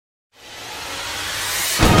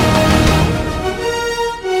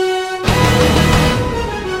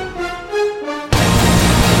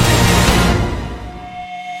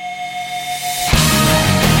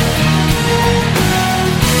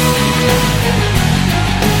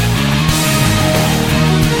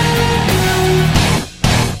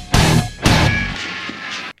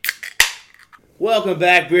Welcome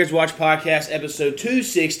back, Beards Watch Podcast, episode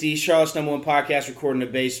 260, Charlotte's number one podcast, recording in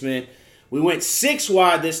the basement. We went 6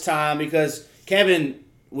 wide this time because, Kevin,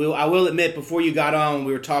 I will admit, before you got on,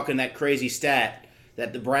 we were talking that crazy stat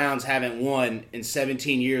that the Browns haven't won in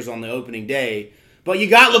 17 years on the opening day. But you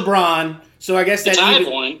got LeBron, so I guess that... They tied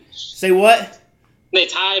one. Say what? They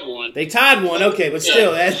tied one. They tied one, okay, but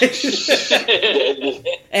still.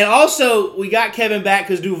 And also, we got Kevin back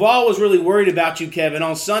because Duvall was really worried about you, Kevin.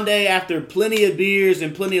 On Sunday, after plenty of beers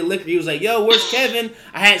and plenty of liquor, he was like, yo, where's Kevin?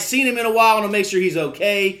 I hadn't seen him in a while. I want to make sure he's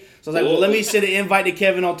okay. So I was like, well, let me send an invite to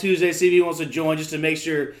Kevin on Tuesday, see if he wants to join just to make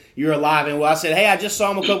sure you're alive. And I said, hey, I just saw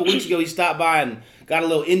him a couple weeks ago. He stopped by and got a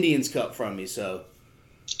little Indians cup from me, so...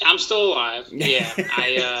 I'm still alive. Yeah,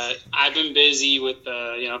 I've been busy with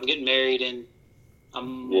I'm getting married in a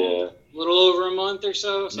little over a month or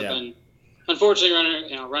so. So I've been unfortunately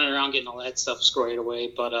running around getting all that stuff squared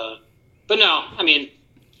away. But no, I mean,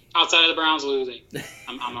 outside of the Browns losing,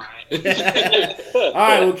 I'm all right. All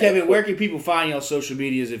right, well, Kevin, where can people find you on social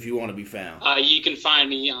medias if you want to be found? You can find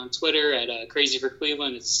me on Twitter at Crazy for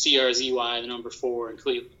Cleveland. It's CRZY, the number 4 in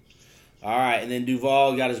Cleveland. All right, and then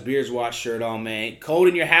Duvall got his Beards Watch shirt on, man. Cold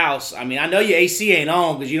in your house. I mean, I know your AC ain't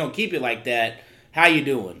on because you don't keep it like that. How you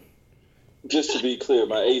doing? Just to be clear,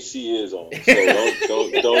 my AC is on,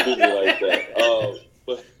 so don't do me like that.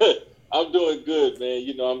 But I'm doing good, man.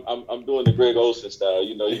 You know, I'm doing the Greg Olsen style.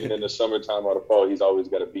 You know, even in the summertime or the fall, he's always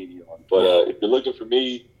got a beanie on. But if you're looking for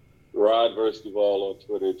me, Rod vs. Duvall on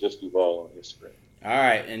Twitter, just Duvall on Instagram. All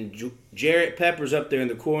right, and Jarrett Pepper's up there in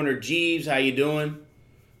the corner. Jeebs, how you doing?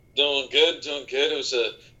 Doing good. It was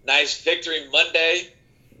a nice victory Monday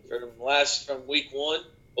from week 1.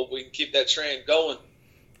 Hope we can keep that train going.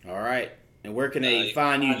 All right. And where can they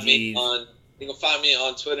find you, Jeebs? You can find me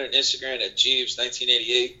on Twitter and Instagram at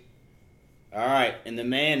Jeebs1988. All right. And the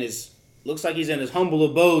man looks like he's in his humble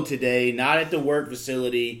abode today, not at the work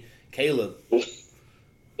facility. Kaleb.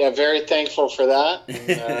 Yeah, very thankful for that.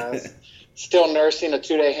 And, still nursing a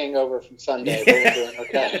 2-day hangover from Sunday, but we're doing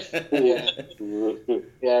okay.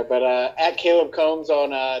 Yeah, but at Kaleb Combs on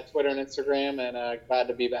Twitter and Instagram, and glad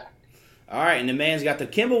to be back. All right, and the man's got the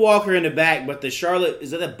Kimball Walker in the back, but the Charlotte,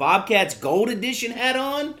 is that a Bobcats Gold Edition hat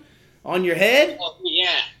on your head? Oh,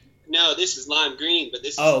 yeah. No, this is lime green, but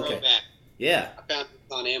this is throwback. Yeah. I found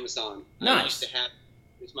this on Amazon. Nice. I used to have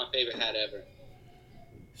it's my favorite hat ever.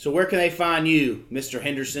 So where can they find you, Mr.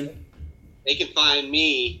 Henderson? They can find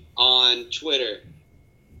me on Twitter.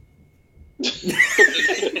 Figure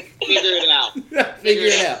it out. Figure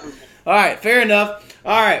it out. All right, fair enough.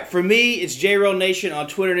 All right, for me, it's JRoll Nation on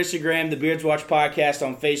Twitter and Instagram, the Beards Watch Podcast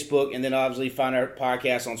on Facebook, and then obviously find our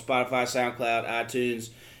podcast on Spotify, SoundCloud, iTunes,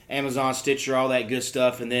 Amazon, Stitcher, all that good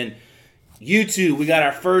stuff. And then YouTube, we got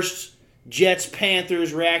our first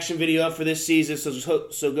Jets-Panthers reaction video up for this season,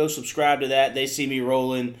 so go subscribe to that. They see me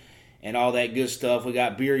rolling. And all that good stuff. We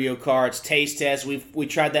got Beerio cards, taste tests. We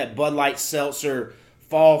tried that Bud Light Seltzer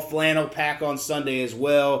fall flannel pack on Sunday as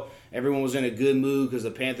well. Everyone was in a good mood because the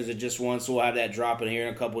Panthers had just won, so we'll have that dropping here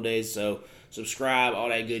in a couple days. So subscribe, all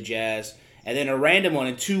that good jazz. And then a random one.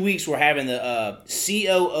 In 2 weeks, we're having the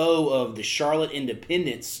COO of the Charlotte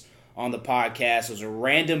Independents on the podcast. It was a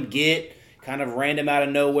random get, kind of random out of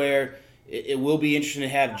nowhere. It will be interesting to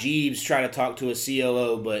have Jeebs try to talk to a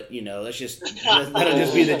COO, but, that'll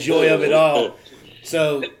just be the joy of it all.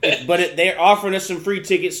 So, they're offering us some free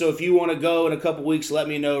tickets, so if you want to go in a couple weeks, let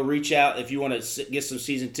me know. Reach out. If you want to get some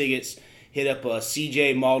season tickets, hit up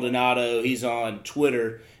CJ Maldonado. He's on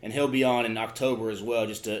Twitter, and he'll be on in October as well,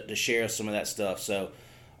 just to share some of that stuff. So,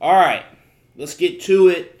 all right, let's get to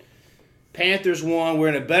it. Panthers won. We're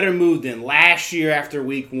in a better mood than last year after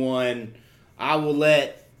week 1. I will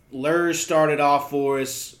let Luhrs started off for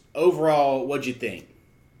us. Overall, what'd you think?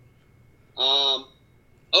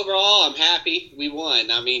 Overall, I'm happy we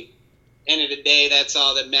won. I mean, end of the day, that's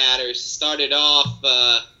all that matters. Started off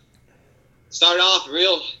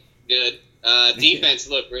real good. Defense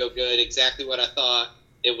looked real good, exactly what I thought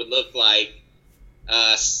it would look like.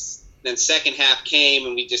 Then second half came,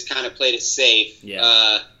 and we just kind of played it safe.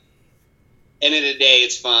 Yeah. End of the day,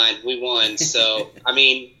 it's fine. We won. So, I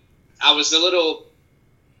mean, I was a little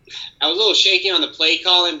shaky on the play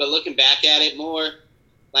calling, but looking back at it more,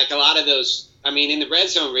 like a lot of those, I mean, in the red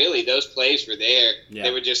zone, really, those plays were there. Yeah.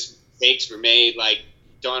 They were just, mistakes were made. Like,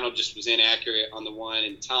 Darnold just was inaccurate on the one,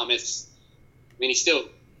 and Thomas, I mean, he still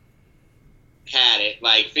had it,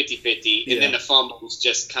 like 50-50, and then the fumble was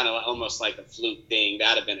just kind of almost like a fluke thing. That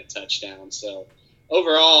would have been a touchdown. So,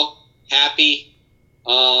 overall, happy.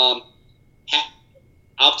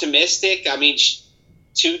 Optimistic. I mean,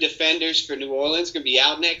 2 defenders for New Orleans going to be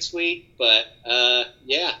out next week, but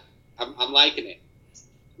I'm liking it.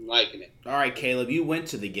 I'm liking it. All right, Kaleb, you went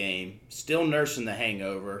to the game, still nursing the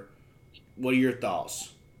hangover. What are your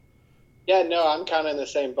thoughts? Yeah, no, I'm kind of in the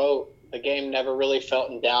same boat. The game never really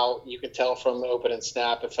felt in doubt. You could tell from the opening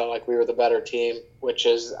snap it felt like we were the better team, which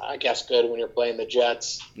is, I guess, good when you're playing the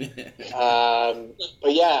Jets. But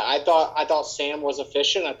yeah, I thought Sam was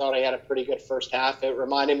efficient. I thought he had a pretty good first half. It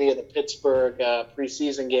reminded me of the Pittsburgh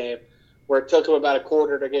preseason game where it took them about a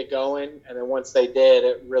quarter to get going, and then once they did,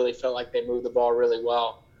 it really felt like they moved the ball really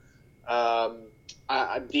well.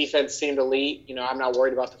 Defense seemed elite. I'm not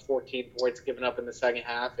worried about the 14 points given up in the second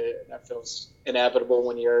half. That feels inevitable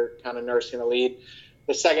when you're kind of nursing a lead.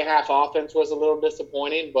 The second half offense was a little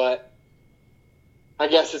disappointing, but I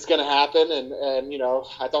guess it's going to happen. And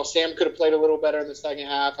I thought Sam could have played a little better in the second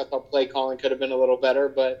half. I thought play calling could have been a little better,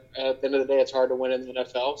 but at the end of the day, it's hard to win in the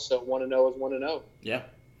NFL. So 1-0 is 1-0. Yeah.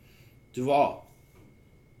 Duvall.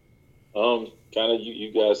 Kind of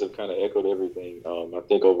you guys have kind of echoed everything. I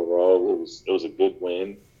think overall it was a good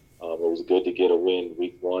win. It was good to get a win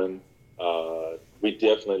week one. We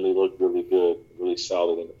definitely looked really good, really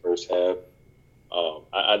solid in the first half.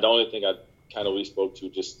 The only thing we spoke to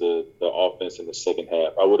just the offense in the second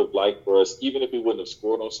half. I would have liked for us, even if we wouldn't have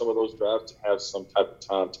scored on some of those drives, to have some type of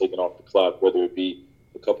time taken off the clock, whether it be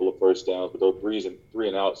a couple of first downs. But those three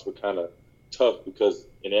and outs were kind of tough because,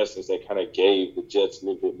 in essence, they kind of gave the Jets a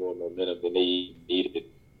little bit more momentum than they needed.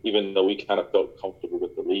 Even though we kind of felt comfortable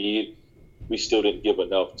with the lead, we still didn't give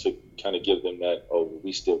enough to kind of give them that,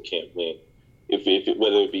 we still can't win.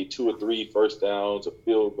 Whether it be 2 or 3 first downs, a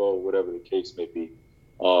field goal, whatever the case may be.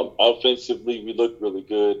 Offensively, we looked really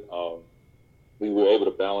good. We were able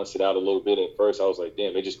to balance it out a little bit. At first, I was like,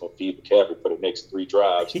 damn, they're just going to feed McCaffrey for the next 3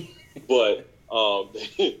 drives. But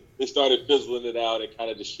they started fizzling it out and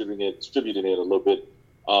kind of distributing it a little bit.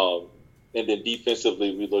 And then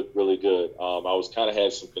defensively, we looked really good. I was kind of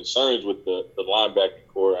had some concerns with the linebacking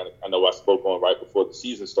core. I know I spoke on right before the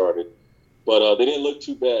season started, but they didn't look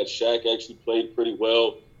too bad. Shaq actually played pretty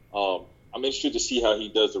well. I'm interested to see how he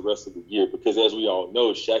does the rest of the year because, as we all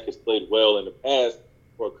know, Shaq has played well in the past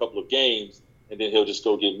for a couple of games, and then he'll just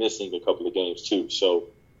go get missing a couple of games too. So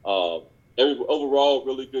overall,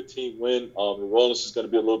 really good team win. New Orleans is going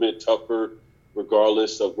to be a little bit tougher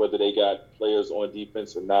regardless of whether they got players on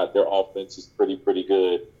defense or not. Their offense is pretty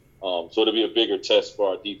good. So it'll be a bigger test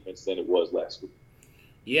for our defense than it was last week.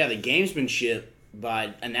 Yeah, the gamesmanship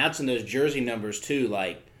by announcing those jersey numbers too,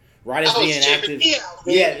 like right as being active.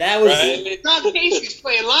 Yeah, that was. Right. Ron Casey's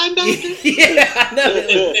playing linebacker. Yeah, I know.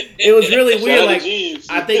 It was really weird. Like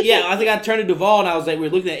I think I turned to Duvall and I was like, we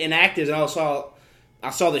were looking at inactives and I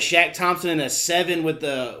saw the Shaq Thompson in a 7 when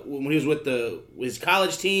he was with his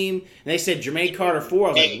college team, and they said Jermaine Carter 4.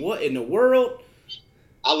 I was like, what in the world?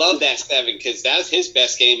 I love that 7 because that was his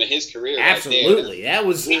best game of his career. Absolutely, right there. That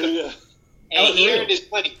was. He earned his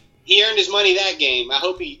money. He earned his money that game. I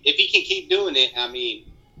hope if he can keep doing it. I mean,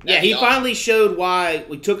 yeah, he finally showed why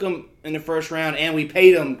we took him in the first round and we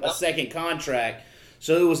paid him a second contract.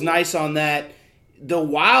 So it was nice on that. The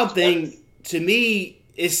wild thing to me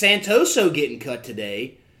is Santoso getting cut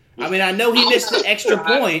today. I mean, I know he missed the extra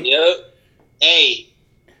point. Yep. Hey,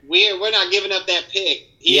 we're not giving up that pick.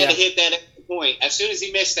 He had to hit that extra point. As soon as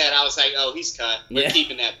he missed that, I was like, oh, he's cut. We're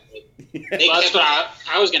keeping that pick. Well, that's what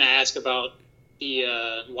I was going to ask about the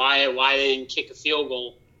why they didn't kick a field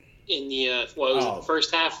goal in the the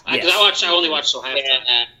first half. Because I only watched till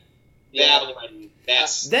halftime. That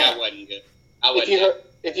wasn't good.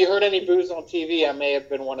 If you heard any boos on TV, I may have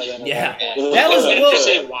been one of them. Yeah, that was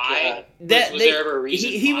say why. Was there ever a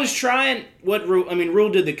reason? He was trying what Rule. I mean,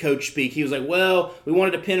 Rule did the coach speak. He was like, "Well, we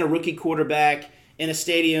wanted to pin a rookie quarterback in a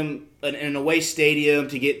stadium, in an away stadium,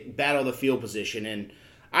 to get battle the field position." And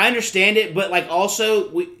I understand it, but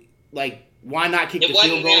also why not kick the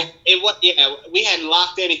field goal? We hadn't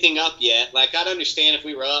locked anything up yet. I'd understand if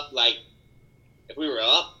we were up,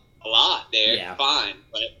 a lot there, fine.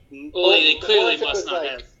 But they clearly must not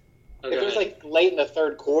have. If it was late in the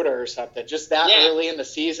third quarter or something, just that early in the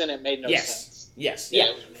season, it made no sense. Yes.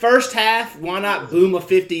 Yeah. First half, why not boom a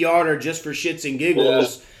 50-yarder just for shits and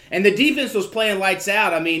giggles? Yeah. And the defense was playing lights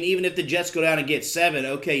out. I mean, even if the Jets go down and get 7,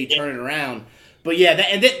 okay, you turn it around. But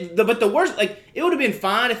but the worst, it would have been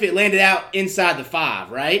fine if it landed out inside the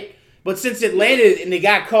 5, right? But since it landed and they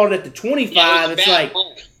got called at the 25, it's like.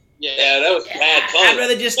 Yeah, that was bad fun. I'd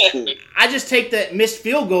rather I just take that missed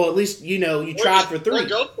field goal. At least you tried for 3. Or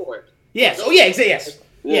go for it. Yes. Exactly. Yes.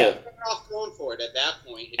 Yeah. Better off going for it at that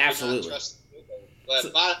point. Absolutely. But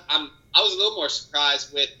I was a little more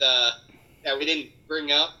surprised with that we didn't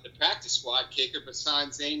bring up the practice squad kicker, but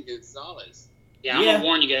signed Zane Gonzalez. Yeah, I'm gonna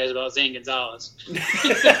warn you guys about Zane Gonzalez. He's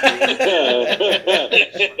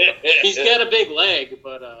got a big leg,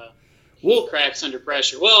 but he cracks under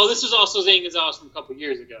pressure. Well, this was also Zane Gonzalez from a couple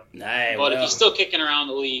years ago. But if he's still kicking around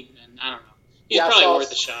the league, then I don't know. He's probably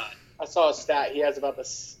worth a shot. I saw a stat. He has about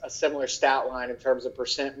a similar stat line in terms of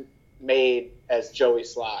percent made as Joey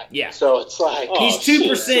Sly. Yeah. So it's like he's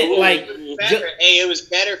 2%. Like it was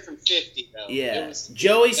better from 50 though. Yeah.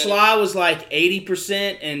 Joey Sly was like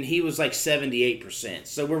 80%, and he was like 78%.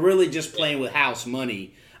 So we're really just playing with house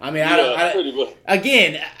money. I mean,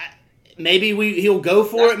 maybe he'll go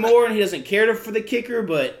for it more, and he doesn't care for the kicker.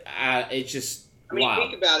 But it's just. I mean,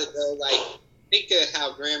 think about it though. Like, think of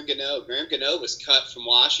how Graham Gano was cut from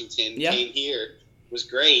Washington, came here, was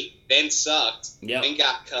great, then sucked, then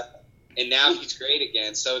got cut. And now he's great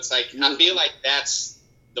again. So it's like I feel like that's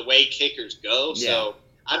the way kickers go. So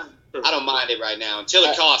I don't mind it right now until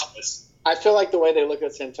it costs us. I feel like the way they look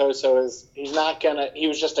at Santoso is he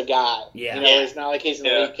was just a guy. Yeah. It's not like he's an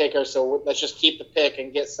elite kicker, so let's just keep the pick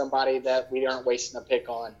and get somebody that we aren't wasting a pick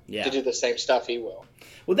on to do the same stuff he will.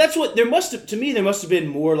 Well, that's what there must have been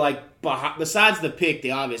more like besides the pick,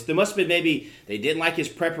 the obvious. There must have been maybe they didn't like his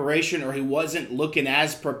preparation, or he wasn't looking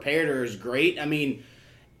as prepared or as great. I mean,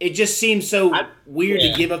 it just seems so weird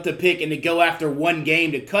to give up the pick and to go after one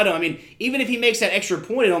game to cut him. I mean, even if he makes that extra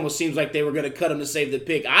point, it almost seems like they were going to cut him to save the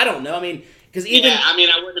pick. I don't know. I mean, because I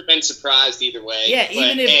wouldn't have been surprised either way. Yeah,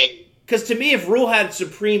 because to me, if Rule had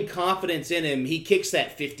supreme confidence in him, he kicks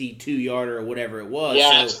that 52-yarder or whatever it was.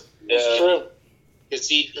 Yeah, it's true.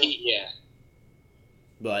 Because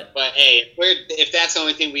But hey, if that's the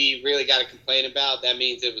only thing we really got to complain about, that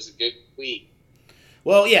means it was a good week.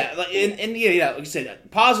 Well, yeah, and like I said,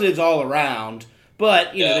 positives all around.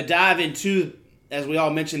 But to dive into, as we all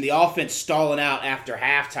mentioned, the offense stalling out after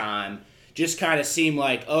halftime just kind of seemed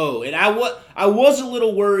like, and I was a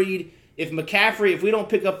little worried if we don't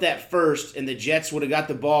pick up that first, and the Jets would have got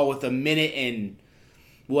the ball with a minute and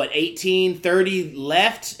 30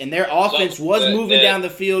 left, and their offense was moving down the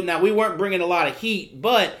field. Now we weren't bringing a lot of heat,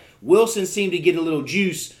 but Wilson seemed to get a little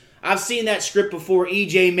juice. I've seen that script before,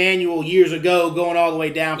 E.J. Manuel years ago, going all the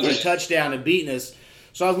way down for a touchdown and beating us.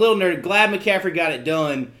 So I was a little nerdy. Glad McCaffrey got it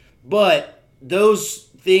done. But those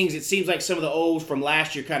things, it seems like some of the olds from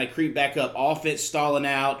last year kind of creep back up. Offense stalling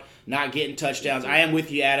out, not getting touchdowns. I am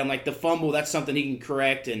with you, Adam. Like the fumble, that's something he can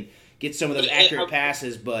correct and get some of those accurate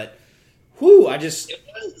passes. But,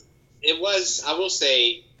 It was, I will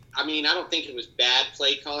say, I mean, I don't think it was bad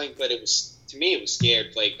play calling, but to me, it was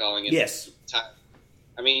scared play calling. Yes.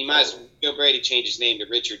 I mean, you might as well, Bill Brady changed his name to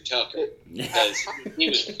Richard Tucker because he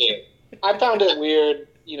was scared. I found it weird,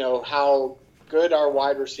 how good our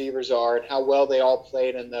wide receivers are and how well they all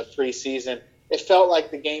played in the preseason. It felt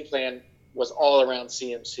like the game plan was all around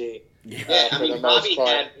CMC. I mean, Bobby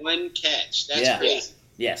had one catch. That's crazy.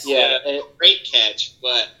 Yes. Yeah. Great catch,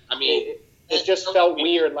 but, I mean... It just felt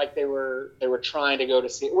weird, like they were trying to go to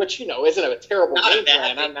see, which isn't a terrible game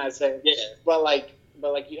plan. I'm not saying,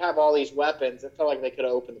 but you have all these weapons. It felt like they could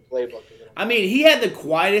have opened the playbook. I mean, he had the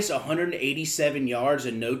quietest 187 yards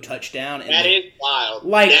and no touchdown. That is wild.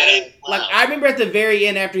 Like I remember at the very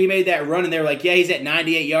end after he made that run, and they were like, "Yeah, he's at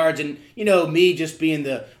 98 yards." And me just being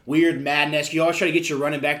the weird madness, you always try to get your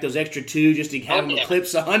running back those extra 2 just to have him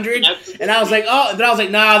eclipse 100. Absolutely. And I was like,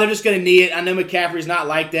 nah, they're just gonna knee it. I know McCaffrey's not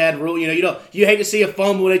like that. Rule, you hate to see a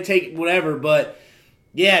fumble, they take whatever, but.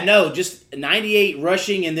 Yeah, no, just 98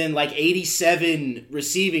 rushing and then like 87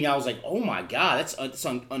 receiving. I was like, oh my God, that's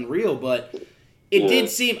unreal. But it did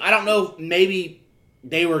seem, I don't know, maybe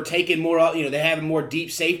they were taking more, they having more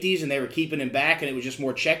deep safeties and they were keeping him back and it was just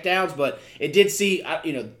more checkdowns. But it did see,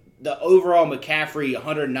 the overall McCaffrey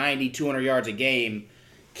 190, 200 yards a game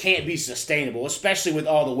can't be sustainable, especially with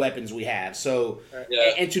all the weapons we have. So,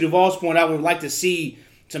 and to Duvall's point, I would like to see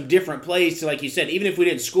some different plays to, like you said, even if we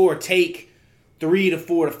didn't score, take 3 to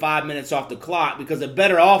 4 to 5 minutes off the clock, because a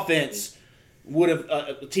better offense would have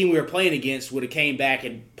a team we were playing against would have came back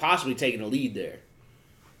and possibly taken a lead there.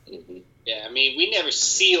 Yeah, I mean, we never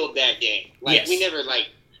sealed that game. We never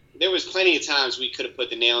there was plenty of times we could have put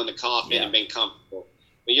the nail in the coffin and been comfortable.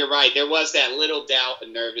 But you're right, there was that little doubt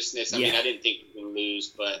and nervousness. I mean, I didn't think we were going to lose,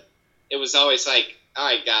 but it was always like, all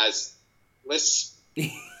right, guys, let's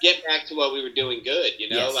get back to what we were doing good,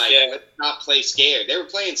 let's not play scared. They were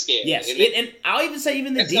playing scared. Yes, and I'll even say the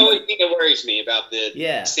that's the only thing that worries me about the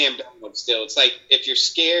Sam Darnold still. It's like, if you're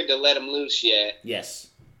scared to let him loose yet,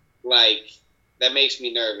 that makes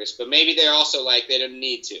me nervous. But maybe they're also like, they don't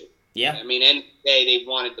need to. Yeah. I mean, end of the day, they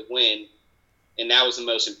wanted to win, and that was the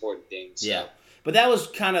most important thing. So. Yeah. But that was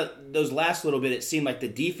kind of, those last little bit, it seemed like the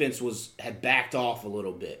defense had backed off a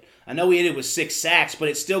little bit. I know we ended with 6 sacks, but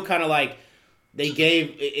it's still kind of like, they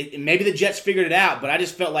gave it, maybe the Jets figured it out, but I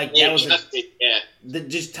just felt like that was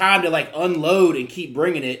just time to like unload and keep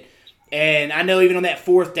bringing it. And I know even on that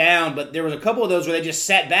fourth down, but there was a couple of those where they just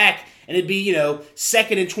sat back and it'd be,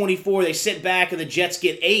 2nd and 24, they sit back and the Jets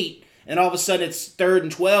get 8, and all of a sudden it's 3rd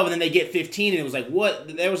and 12 and then they get 15, and it was like,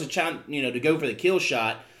 what? There was a chance, to go for the kill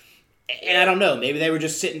shot. And I don't know, maybe they were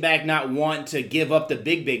just sitting back not wanting to give up the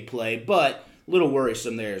big play, but a little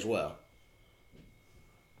worrisome there as well.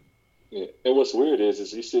 Yeah. And what's weird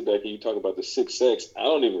is you sit back and you talk about the 6 sacks. I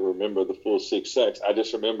don't even remember the full 6 sacks. I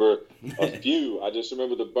just remember a few. I just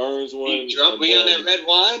remember the Burns one. You drunk? Were you on that red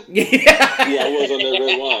wine? Yeah, I was on that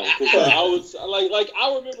red wine. Because I was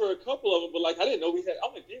I remember a couple of them, but I didn't know we had.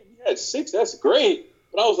 I'm like, damn, we had 6. That's great.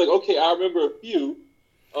 But I was like, okay, I remember a few.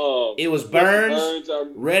 It was Burns,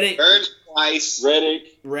 Reddick. Burns twice.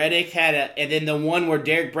 Reddick had and then the one where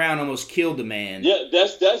Derek Brown almost killed the man. Yeah,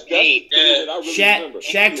 that's that I really remember.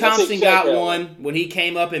 Shaq Thompson got one when he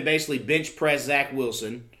came up and basically bench pressed Zach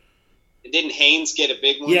Wilson. Didn't Haynes get a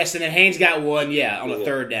big one? Yes, and then Haynes got one, on the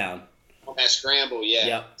 3rd down. On that scramble, yeah.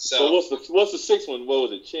 Yep. So what's the 6th one? What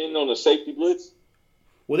was it? Chin on the safety blitz?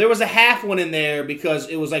 Well, there was a half one in there because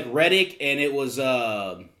it was like Reddick and it was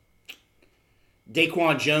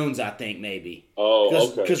Daquan Jones, I think, maybe.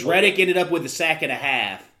 Oh, okay. Because Reddick ended up with a sack and a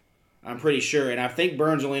half, I'm pretty sure. And I think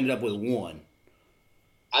Burns only ended up with 1.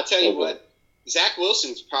 I'll tell you what, Zach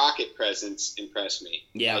Wilson's pocket presence impressed me.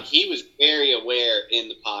 Yeah. He was very aware in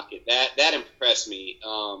the pocket. That impressed me.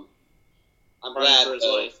 I'm glad for his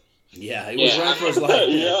life. Yeah, he was running for his life.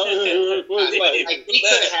 He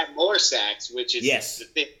could have had more sacks, which is the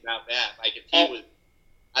thing about that. If he was,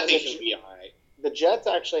 I think he'll be all right. The Jets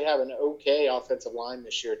actually have an okay offensive line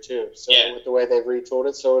this year, too, with the way they've retooled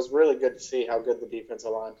it. So it was really good to see how good the defensive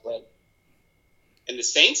line played. And the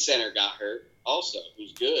Saints center got hurt also,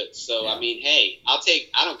 who's good. So, I mean, hey, I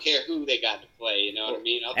don't care who they got to play, you know what I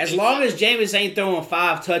mean? As long as Jameis ain't throwing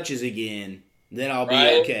 5 touches again, then I'll be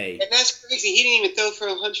okay. And that's crazy. He didn't even throw for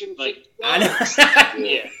 150 I know.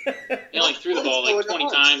 Yeah. He only threw the ball 20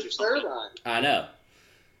 times or something. I know.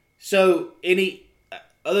 So,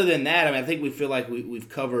 other than that, I think we feel like we've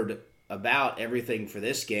covered about everything for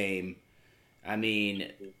this game. I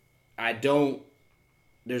mean,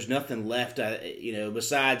 there's nothing left,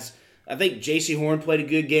 besides, I think J.C. Horn played a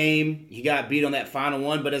good game. He got beat on that final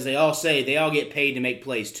one, but as they all say, they all get paid to make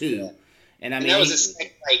plays too. Yeah. And that was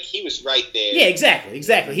he was right there. Yeah,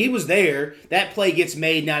 exactly. He was there. That play gets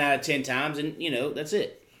made 9 out of 10 times, and, that's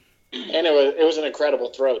it. And it was an incredible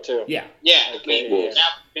throw, too. Yeah. Yeah, that was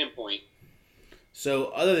pinpoint. So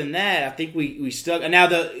other than that, I think we stuck. And now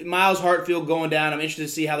the Miles Hartfield going down, I'm interested to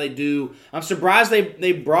see how they do. I'm surprised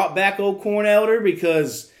they brought back old Corn Elder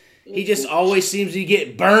because he just always seems to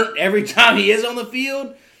get burnt every time he is on the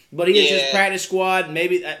field. But he is just practice squad.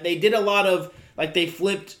 Maybe they did a lot of, they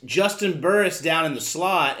flipped Justin Burris down in the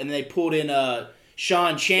slot and they pulled in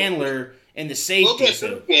Sean Chandler in the safety. We'll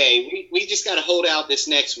get Bouye. We just got to hold out this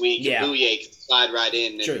next week. Yeah. And Bouye can slide right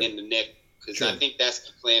in the neck because I think that's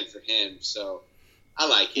the plan for him. So. I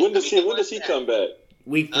like it. When does he come back?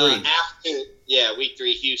 Week 3. Week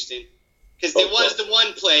 3, Houston. Because there was the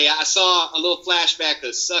one play. I saw a little flashback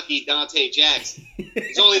of sucky Dante Jackson.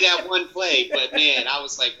 It's only that one play, but, man, I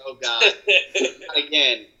was like, oh, God. Not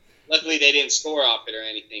again. Luckily, they didn't score off it or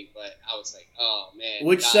anything, but I was like, oh, man.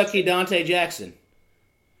 Which sucky Dante Jackson?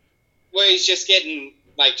 Where he's just getting,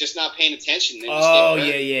 just not paying attention.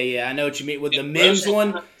 Yeah. I know what you mean. With the Mims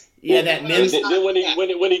one? Yeah, that Mims. Then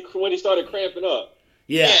when he started cramping up.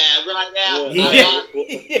 Yeah, right now.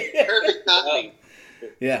 Perfect timing.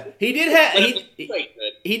 Yeah, he did have.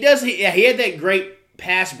 He had that great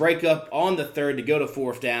pass breakup on the 3rd to go to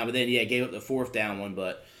 4th down, but then gave up the 4th down one.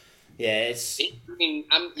 But it's. We're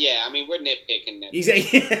nitpicking that.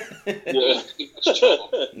 Exactly.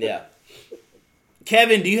 Yeah.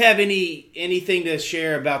 Kevin, do you have anything to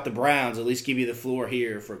share about the Browns? At least give you the floor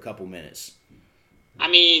here for a couple minutes. I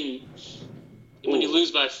mean, when you lose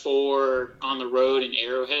by 4 on the road in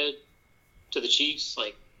Arrowhead to the Chiefs,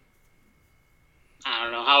 I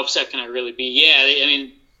don't know, how upset can I really be? Yeah,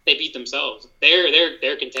 they beat themselves.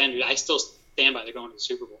 They're contenders. I still stand by they're going to the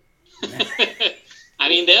Super Bowl.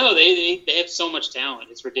 They have so much talent.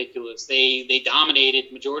 It's ridiculous. They dominated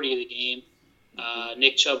the majority of the game.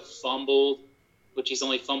 Nick Chubb fumbled, which he's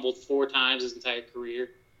only fumbled 4 times his entire career.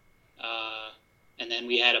 And then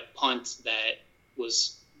we had a punt that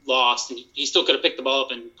was lost, and he still could have picked the ball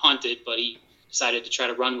up and punted, but he decided to try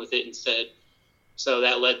to run with it instead. So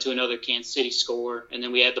that led to another Kansas City score, and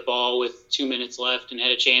then we had the ball with 2 minutes left and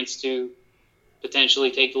had a chance to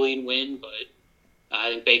potentially take the lead and win, but I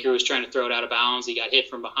think Baker was trying to throw it out of bounds. He got hit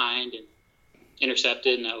from behind and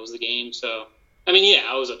intercepted, and that was the game. So I mean, yeah,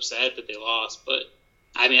 I was upset that they lost, but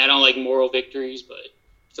I mean, I don't like moral victories, but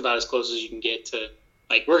it's about as close as you can get to,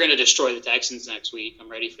 like, we're going to destroy the Texans next week. I'm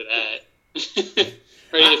ready for that.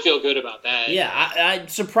 Ready to feel good about that. Yeah, I'm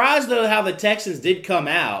surprised, though, how the Texans did come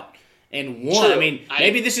out and won. True. I mean,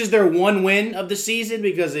 maybe this is their one win of the season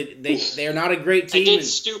because they're not a great team. I did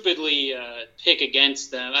stupidly pick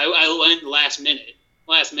against them. I went last minute.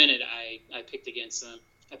 Last minute, I picked against them.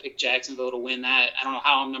 I picked Jacksonville to win that. I don't know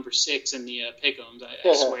how I'm number 6 in the pick-ems.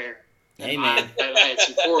 I swear. Hey, man. I had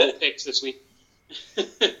some horrible picks this week.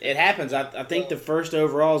 It happens. I think the first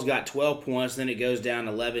overall's got 12 points, then it goes down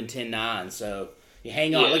 11, 10, 9. So you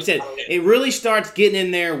hang on. Yeah. Like I said, it really starts getting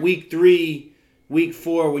in there week 3, week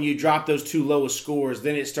 4 when you drop those 2 lowest scores.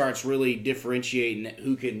 Then it starts really differentiating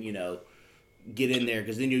who can, get in there.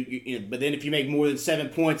 Because then but then if you make more than 7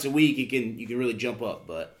 points a week, you can really jump up.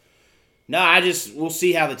 But no, we'll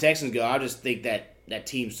see how the Texans go. I just think that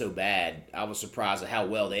team's so bad. I was surprised at how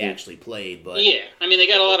well they actually played. But yeah, I mean, they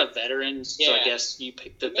got a lot of veterans, so I Yeah. guess you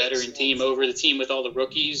picked the veteran team over the team with all the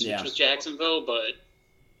rookies, which was Jacksonville. But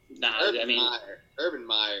nah, I mean, Urban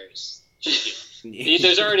Meyer's.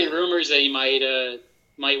 there's already rumors that he might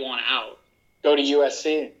want out. Go to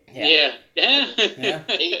USC. Yeah.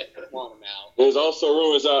 They want him out. There's also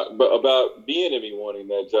rumors about Bieniemy wanting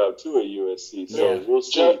that job too at USC. So we'll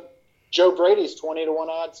see. Joe Brady's 20-1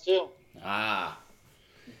 odds too. Ah.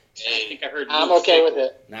 I think I heard. I'm okay with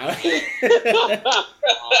it.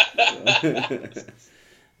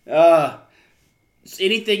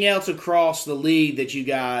 Anything else across the league that you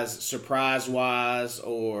guys surprise-wise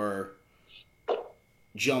or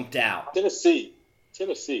jumped out? Tennessee.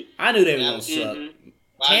 I knew they were going to suck. Mm-hmm.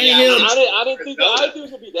 Tannehill, I didn't think it was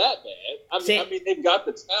going to be that bad. I mean, they've got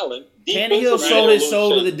the talent. Tannehill sold his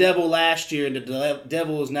soul to the devil last year, and the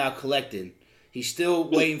devil is now collecting. He's still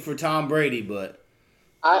waiting for Tom Brady, but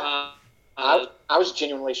I was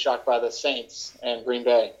genuinely shocked by the Saints and Green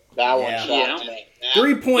Bay. That one shocked me.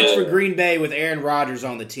 3 points for Green Bay with Aaron Rodgers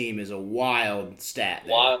on the team is a wild stat.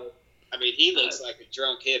 Wild. I mean, he looks like a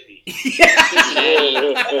drunk hippie.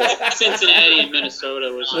 Cincinnati and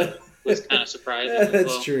Minnesota was kind of surprising.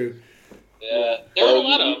 That's true. Yeah, there were a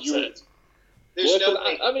lot of upsets. There's no.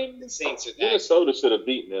 I mean, the Saints are that. Minnesota should have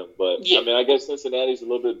beaten them, but I mean, I guess Cincinnati's a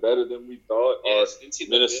little bit better than we thought. Or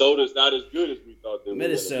Minnesota's not as good as we thought they were.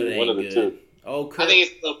 Minnesota one ain't of the good. two. Oh, I think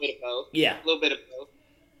it's a little bit of both. Yeah, a little bit of both.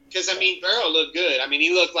 Because I mean, Burrow looked good. I mean,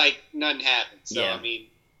 he looked like nothing happened. So I mean,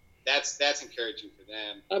 that's encouraging for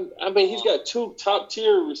them. I mean, he's got 2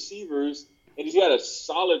 top-tier receivers, and he's got a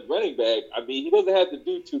solid running back. I mean, he doesn't have to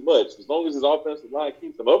do too much as long as his offensive line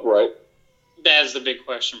keeps him upright. That's the big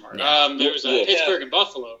question mark. Yeah. There was Pittsburgh and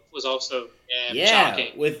Buffalo was also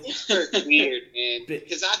shocking. With Pittsburgh's weird, man.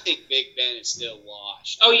 Because I think Big Ben is still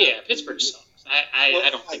washed. Oh yeah, Pittsburgh sucks. I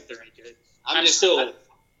don't think they're any good. I'm still.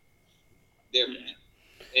 They're bad.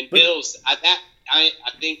 And Bills, I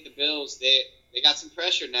think the Bills they got some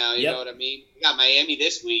pressure now. You know what I mean? We got Miami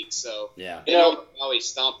this week, so they don't always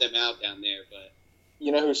stomp them out down there. But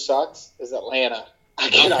you know who sucks is Atlanta. I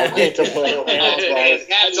cannot wait to play Atlanta.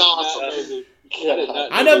 That's awesome.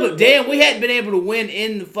 I know, but damn, we hadn't been able to win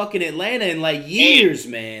in the fucking Go like years,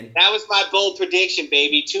 man. That was my bold prediction,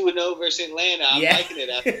 baby. 2-0 versus Atlanta. I'm liking it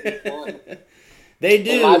after one. They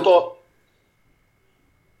do.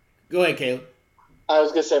 Go ahead, Caleb. I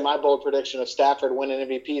was going to say my bold prediction of Stafford winning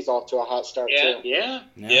MVP is off to a hot start, too. Yeah.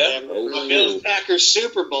 My Bills Packers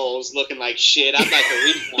Super Bowl is looking like shit. I'd like a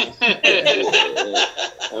rematch.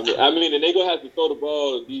 I mean, and they're going to have to throw the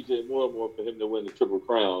ball to DJ more and more for him to win the Triple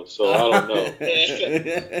Crown, so I don't know.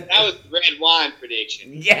 That was red wine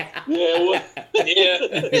prediction. Yeah. Yeah.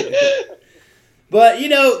 But,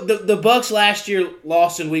 the Bucs last year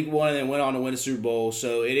lost in week 1 and then went on to win a Super Bowl.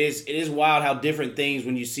 So it is wild how different things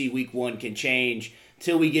when you see week 1 can change.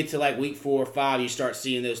 Till we get to like week 4 or 5, you start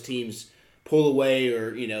seeing those teams pull away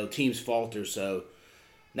or, teams falter. So,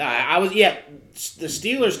 the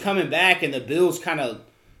Steelers coming back and the Bills kind of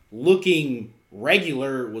looking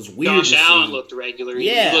regular was weird. Josh Allen looked regular.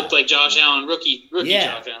 Yeah. He looked like Josh Allen, rookie Josh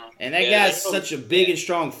Allen. And that guy's such a big and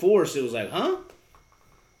strong force. It was like, huh?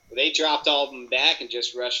 They dropped all of them back and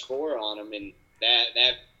just rushed 4 on him, and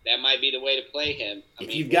that might be the way to play him. I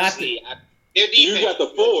mean, you've got you got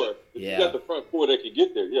the 4. Yeah. You got the front 4 that can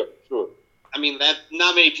get there. Yeah, for sure. I mean,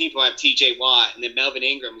 not many people have T.J. Watt, and then Melvin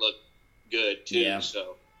Ingram looked good too. Yeah.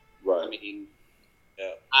 So, right. I mean,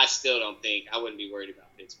 I still don't think I wouldn't be worried about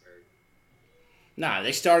Pittsburgh. Nah,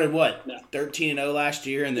 they started 13-0 last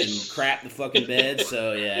year, and then crapped the fucking bed.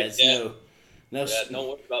 So it's no.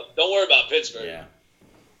 Don't worry about Pittsburgh. Yeah.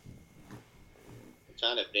 I'm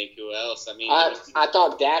trying to think who else. I mean, I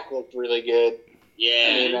thought Dak looked really good.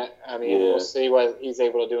 Yeah. We'll see what he's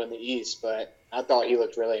able to do in the East, but I thought he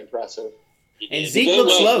looked really impressive. And Zeke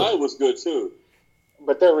looked slow. Last night was good too.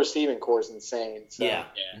 But their receiving core is insane. So. Yeah.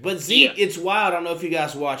 But Zeke, it's wild. I don't know if you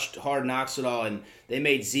guys watched Hard Knocks at all, and they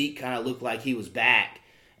made Zeke kind of look like he was back,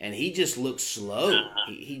 and he just looked slow.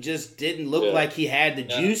 He just didn't look like he had the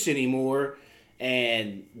juice anymore,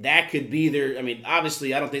 and that could be their – I mean,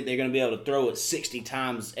 obviously I don't think they're going to be able to throw it 60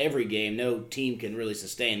 times every game. No team can really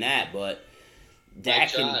sustain that, but they're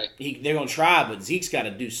going to try, but Zeke's got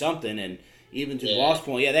to do something, and even to Duvall's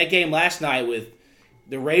point, that game last night with –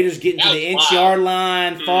 the Raiders getting to the inch-yard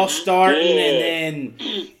line, false starting, and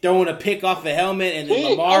then throwing a pick off the helmet, and then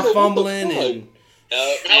Lamar fumbling. And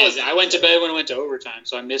I went to bed when it went to overtime,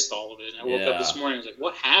 so I missed all of it. And I woke up this morning and was like,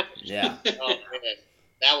 what happened? Yeah. Oh, man.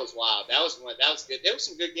 That was wild. That was good. There were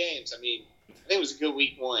some good games. I mean, I think it was a good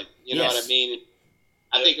week one. You know what I mean?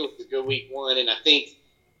 I think it was a good week one, and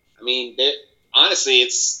honestly,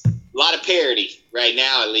 it's a lot of parity right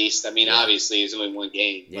now, at least. I mean, obviously, it's only one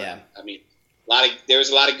game. But, I mean, there was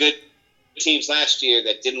a lot of good teams last year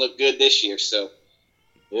that didn't look good this year. So,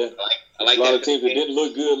 I like a lot that of teams that didn't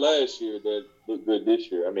look good last year that look good this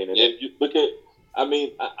year. I mean, and if you look at, I'm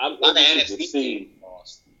interested to see.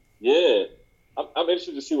 Yeah, I'm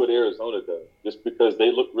interested to see what Arizona does, just because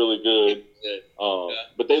they look really good.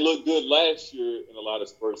 But they looked good last year in a lot of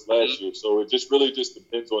spurts last year. So it just really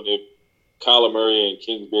depends on if Kyler Murray and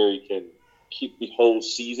Kingsbury can keep the whole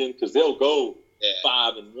season, because they'll go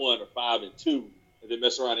 5-1 or 5-2, and then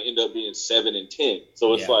mess around and end up being 7-10.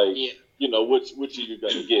 So it's which are you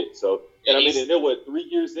going to get? So, and and they're 3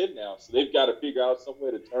 years in now, so they've got to figure out some way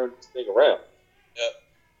to turn this thing around.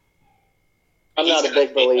 I'm not a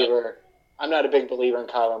big believer in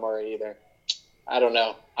Kyler Murray either. I don't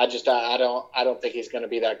know. I don't think he's going to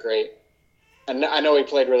be that great. And I know he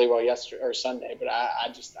played really well yesterday or Sunday, but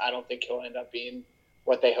I don't think he'll end up being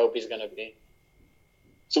what they hope he's going to be.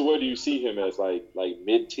 So where do you see him as, like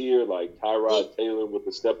mid-tier, like Tyrod Taylor with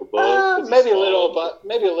a step above? Maybe a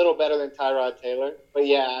little better than Tyrod Taylor. But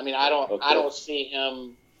I don't see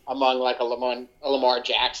him among like a Lamar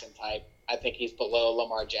Jackson type. I think he's below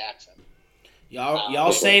Lamar Jackson.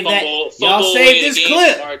 Y'all save that. Y'all save this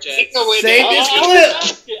clip. Save this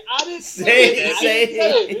clip. I didn't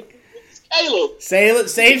say Caleb.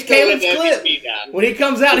 Saves Caleb's clip. When he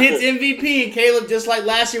comes out and hits MVP, and Caleb, just like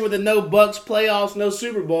last year with the no Bucks playoffs, no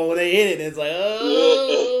Super Bowl, when they hit it, it's like,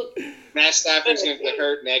 oh. Matt Stafford's going to get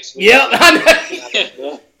hurt next week. Yep. I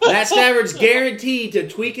know. Matt Stafford's guaranteed to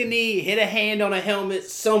tweak a knee, hit a hand on a helmet,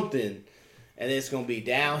 something, and it's going to be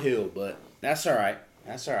downhill, but that's all right.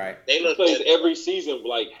 He plays every season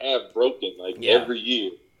like half broken, every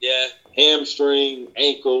year. Yeah. Hamstring,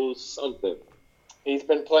 ankles, something. He's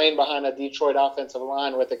been playing behind a Detroit offensive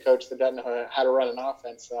line with a coach that doesn't know how to run an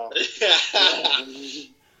offense. So.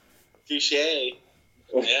 Touche. Yeah.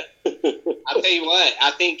 I'll tell you what.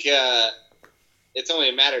 I think it's only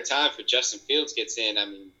a matter of time for Justin Fields gets in. I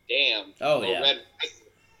mean, damn. Oh, yeah.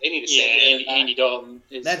 They need to send Andy Dalton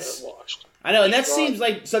is washed. I know, and that seems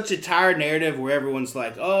like such a tired narrative where everyone's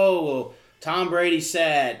like, oh, well, Tom Brady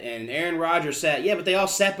sat and Aaron Rodgers sat. Yeah, but they all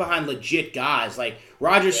sat behind legit guys. Like,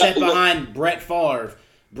 Rodgers sat behind Brett Favre.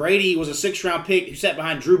 Brady was a 6th-round pick who sat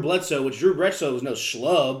behind Drew Bledsoe, which Drew Bledsoe was no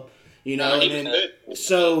schlub. You know,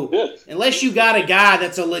 unless you got a guy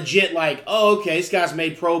that's a legit, like, oh, okay, this guy's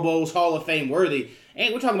made Pro Bowls, Hall of Fame worthy.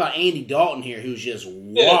 And we're talking about Andy Dalton here, who's just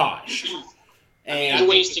washed. And you're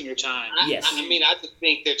wasting your time. Yes. I just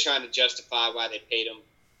think they're trying to justify why they paid him,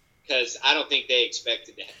 because I don't think they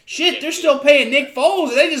expected that. Shit, they're still paying Nick Foles,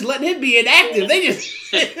 and they just letting him be inactive. They just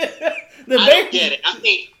I don't get it.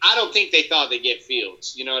 I don't think they thought they'd get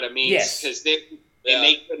Fields. You know what I mean? Yes. Because they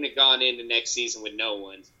couldn't have gone into next season with no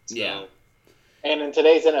one. So. Yeah. And in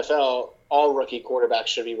today's NFL, all rookie quarterbacks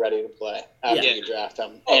should be ready to play after you draft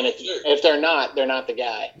them. And if they're not the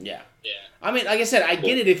guy. Yeah. Yeah. I mean, like I said, I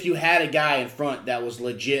get it if you had a guy in front that was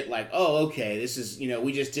legit, like, oh, okay, this is,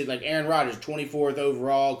 we just did, like, Aaron Rodgers, 24th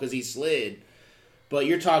overall because he slid. But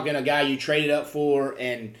you're talking a guy you traded up for,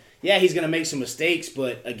 and, yeah, he's going to make some mistakes,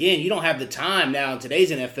 but, again, you don't have the time now in today's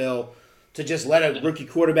NFL to just let a rookie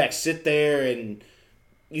quarterback sit there, and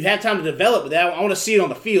you have time to develop, but I want to see it on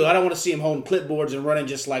the field. I don't want to see him holding clipboards and running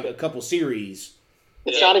just, like, a couple series.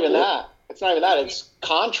 It's not even that. It's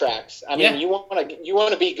contracts. I mean, you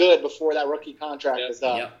want to be good before that rookie contract is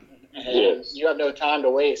up. Yep. And you have no time to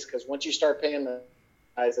waste, because once you start paying the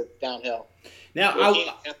guys, it's downhill. Now,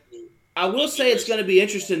 I will say it's going to be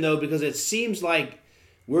interesting, though, because it seems like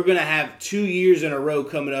we're going to have 2 years in a row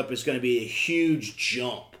coming up. It's going to be a huge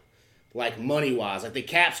jump, like money-wise. Like the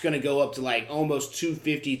cap's going to go up to like almost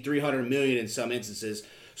 $250, $300 million in some instances.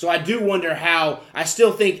 So I do wonder how. I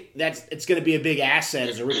still think it's going to be a big asset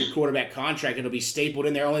as a rookie quarterback contract. It'll be stapled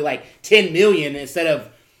in there, only like $10 million instead of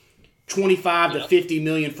 $25 to $50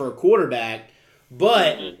 million for a quarterback.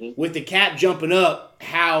 But with the cap jumping up,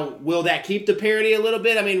 how will that keep the parity a little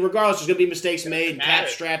bit? I mean, regardless, there's going to be mistakes made, and cap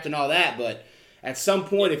strapped, and all that. But at some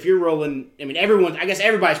point, if you're rolling, I mean,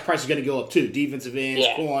 everybody's price is going to go up too. Defensive ends,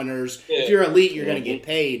 corners. If you're elite, you're going to get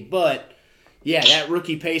paid. But yeah, that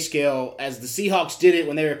rookie pay scale, as the Seahawks did it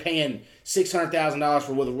when they were paying $600,000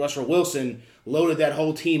 for Russell Wilson, loaded that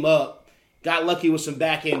whole team up, got lucky with some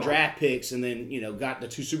back end draft picks, and then got the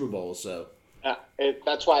 2 Super Bowls. So.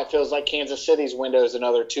 That's why it feels like Kansas City's window is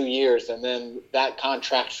another 2 years, and then that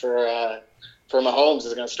contract for Mahomes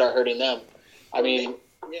is going to start hurting them. I mean,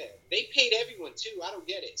 they paid everyone too. I don't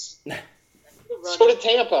get it. So did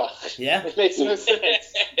Tampa. Yeah, it makes no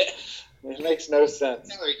sense. It makes no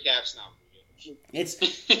sense. Salary cap's not real.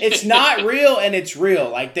 It's not real, and it's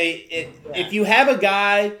real. Like if you have a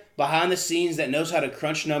guy behind the scenes that knows how to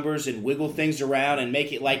crunch numbers and wiggle things around and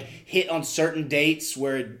make it like hit on certain dates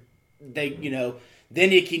where they,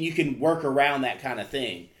 then you can work around that kind of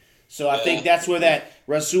thing. So I think that's where that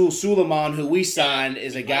Rasul Suleiman, who we signed,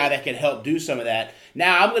 is a guy that can help do some of that.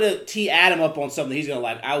 Now, I'm going to tee Adam up on something he's going to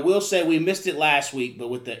like. I will say we missed it last week, but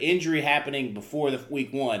with the injury happening before the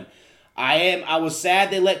week 1, I was sad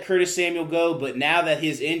they let Curtis Samuel go, but now that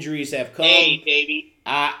his injuries have come, hey, baby.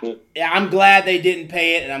 I'm glad they didn't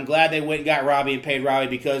pay it, and I'm glad they went and got Robbie and paid Robbie,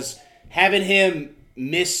 because having him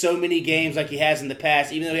miss so many games like he has in the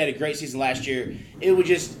past, even though he had a great season last year,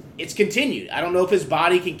 it's continued. I don't know if his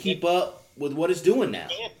body can keep up with what it's doing now.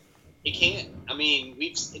 He can't. I mean,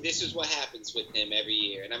 this is what happens with him every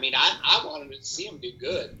year. And I mean, I wanted to see him do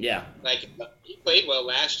good. Yeah. Like, he played well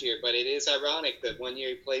last year, but it is ironic that 1 year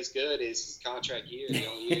he plays good is his contract year. The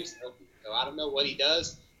only year he's healthy. So I don't know what he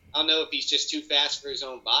does. I don't know if he's just too fast for his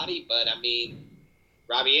own body, but I mean,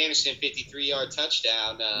 Robbie Anderson, 53-yard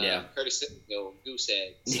touchdown. Curtis Samuel, goose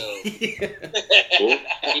egg. So,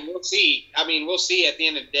 I mean, we'll see. We'll see. At the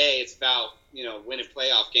end of the day, it's about, winning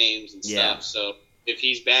playoff games and stuff. Yeah. So, if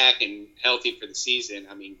he's back and healthy for the season,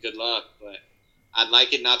 I mean, good luck. But I'd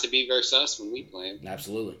like it not to be versus us when we play him.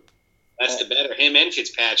 Absolutely. That's the better. Him and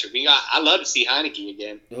Fitzpatrick. I'd love to see Heineke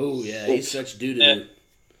again. Oh, yeah. He's such doo-doo.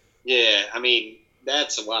 Yeah. I mean,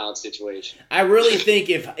 that's a wild situation. I really think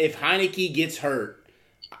if Heineke gets hurt,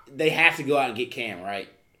 they have to go out and get Cam, right?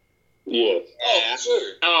 Yeah. Oh,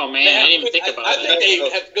 sure. Oh, man, I didn't even think about that. I think they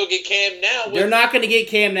have to go get Cam now. They're not going to get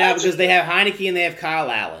Cam now because they have Heineke and they have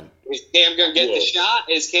Kyle Allen. Is Cam going to get the shot?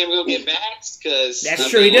 Is Cam going to get vaxxed? That's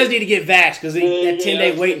true. He does need to get vaxxed because that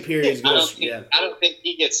 10-day waiting period is I don't think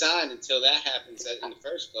he gets signed until that happens in the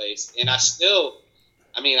first place. And I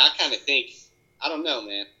kind of think, I don't know,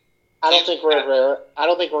 man. I don't think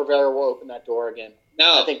Rivera will open that door again.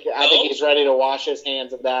 No, I think he's ready to wash his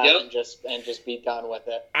hands of that and just be done with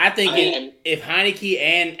it. I think if Heineke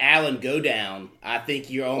and Allen go down, I think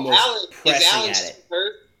you're almost pressing at it.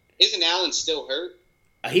 Hurt? Isn't Allen still hurt?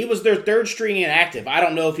 He was their third string inactive. I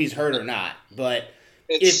don't know if he's hurt or not, but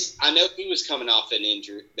I know he was coming off an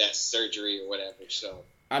injury, that surgery or whatever. So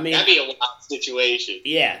that'd be a wild situation.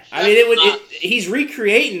 Yeah, he's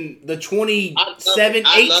recreating the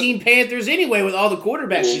 2018 Panthers anyway with all the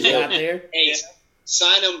quarterbacks he's got there. Hey,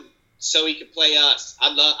 sign him so he could play us.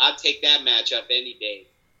 I'd take that matchup any day.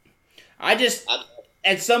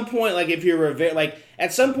 At some point, if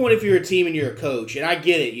you're a team and you're a coach, and I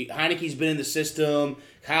get it, Heineke's been in the system,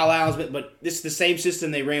 Kyle Allen's been, but this is the same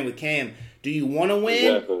system they ran with Cam. Do you want to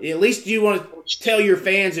win? Exactly. At least do you want to tell your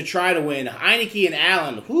fans to try to win? Heineke and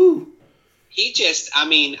Allen, whoo. He just, I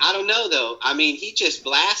don't know though. He just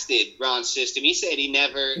blasted Ron's system. He said he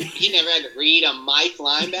never had to read a Mike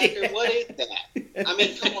linebacker. Yeah. What is that?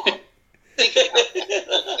 Come on. Think about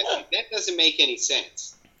that. That doesn't make any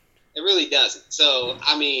sense. It really doesn't. So,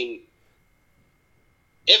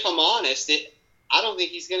 if I'm honest, I don't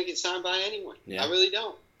think he's going to get signed by anyone. Yeah. I really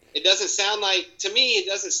don't. It doesn't sound like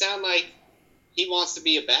he wants to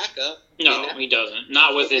be a backup. No, he doesn't.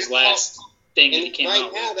 Not with his last thing that he came out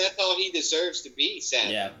with. Right now, that's all he deserves to be,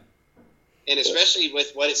 sadly. Yeah. And especially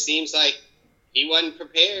with what it seems like he wasn't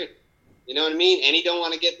prepared. You know what I mean? And he don't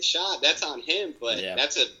want to get the shot. That's on him. But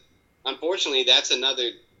unfortunately, that's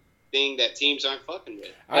another thing that teams aren't fucking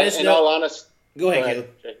with. Go ahead, Caleb.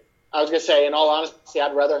 I was going to say, in all honesty,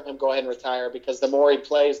 I'd rather him go ahead and retire because the more he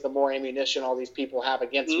plays, the more ammunition all these people have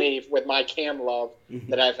against me with my Cam love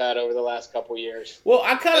that I've had over the last couple of years. Well,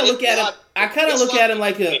 I kind of look at him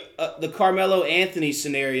like the Carmelo Anthony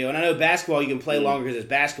scenario. And I know basketball you can play longer because it's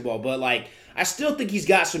basketball, but I still think he's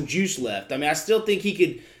got some juice left. I still think he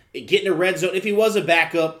could get in the red zone. If he was a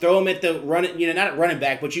backup, throw him at the running, not running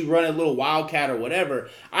back, but you run a little wildcat or whatever.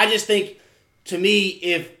 I just think, to me,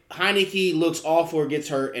 if Heineke looks awful or gets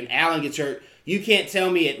hurt and Allen gets hurt, you can't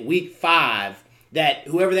tell me at week 5 that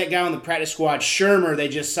whoever that guy on the practice squad, Shermer, they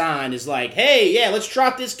just signed, is like, hey, yeah, let's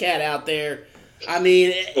trot this cat out there. I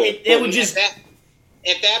mean, it would just...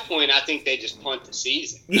 At that point, I think they just punt the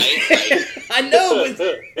season, right? I know.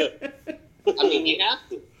 I mean, you have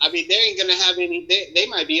to. I mean, they ain't going to have any... They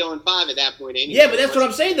might be 0-5 at that point anyway. Yeah, but that's what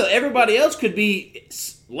I'm saying, though. Everybody else could be...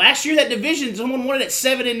 Last year, that division, someone won it at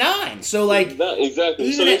 7-9. So, like, exactly.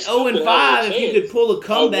 Even at 0-5, if you could pull a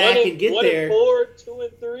comeback and get there... 1-4,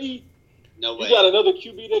 2-3. No way. You got another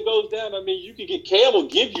QB that goes down. I mean, you can get Cam will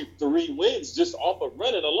give you 3 wins just off of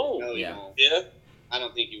running alone. No, yeah. Yeah. I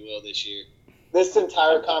don't think you will this year. This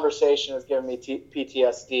entire conversation has given me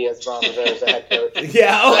PTSD as Ron Rivera's a head coach.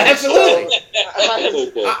 Yeah, absolutely.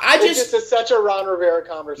 This is such a Ron Rivera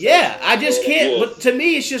conversation. Yeah, I just can't. But to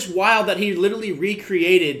me, it's just wild that he literally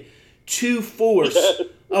recreated 2/4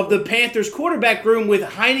 of the Panthers quarterback room with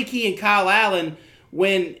Heineke and Kyle Allen,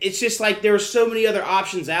 when it's just like there are so many other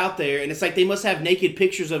options out there, and it's like they must have naked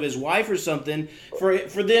pictures of his wife or something for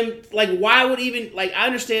them. Like, why would even, like, I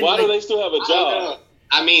understand. Why do they still have a job?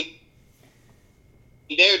 I mean,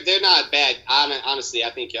 they're not bad. Honestly,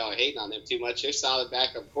 I think y'all are hating on them too much. They're solid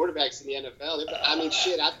backup quarterbacks in the NFL. I mean,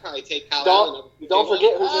 shit, I'd probably take Kyle Allen. Don't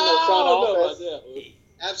forget who's in their front office.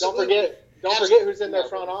 Absolutely. Don't forget who's in their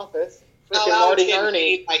front office. Freaking Marty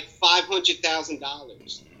Herney, like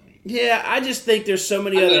 $500,000. Yeah, I just think there's so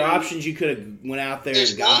many other options you could have went out there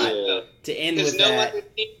and got to end with that. Other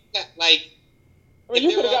team like. I mean,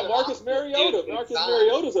 you could have got Marcus Mariota. Marcus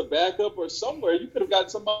Mariota's a backup or somewhere. You could have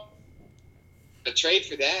got somebody. A trade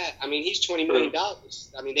for that. I mean, he's $20 million.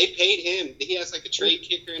 I mean, they paid him. He has like a trade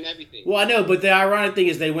kicker and everything. Well, I know, but the ironic thing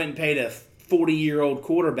is they went and paid a 40-year-old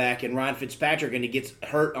quarterback in Ryan Fitzpatrick, and he gets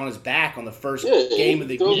hurt on his back on the first game of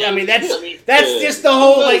the year. I mean, that's just the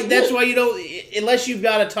whole, like, that's why you don't, unless you've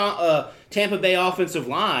got a Tampa Bay offensive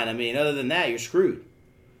line. I mean, other than that, you're screwed.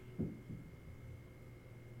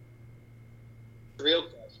 Real.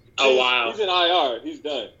 Oh, wow. He's in IR. He's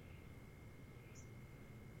done.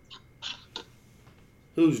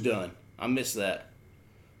 Who's done? I missed that.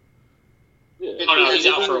 Yeah. Oh no, he's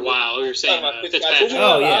out for a while. We were saying Fitzpatrick.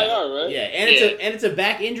 Oh yeah, IR, right? yeah, and it's a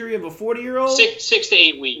back injury of a 40-year-old. 6 to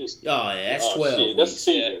 8 weeks. Oh yeah, that's 12. Shit, that's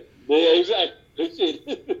season. Yeah,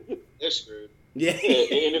 exactly. They're screwed. Yeah. And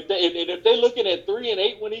if they're looking at 3 and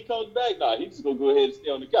 8 when he comes back, he's just gonna go ahead and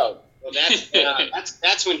stay on the couch. Well,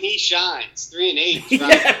 that's when he shines. 3 and 8. Yeah,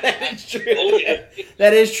 that is true.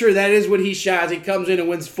 That is true. That is when he shines. He comes in and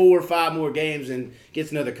wins 4 or 5 more games and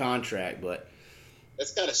gets another contract. But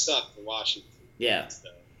that's gotta suck for Washington. Yeah,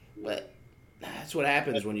 but that's what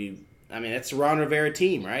happens when you. I mean, that's the Ron Rivera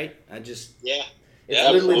team, right? It's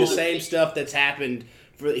literally the same stuff that's happened.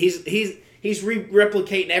 He's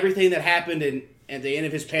replicating everything that happened at the end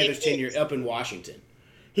of his Panthers tenure up in Washington.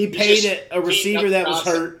 He paid a receiver that was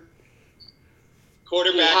hurt.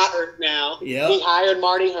 Quarterback hurt now. Yep. He hired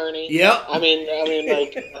Marty Herney. Yep. I mean,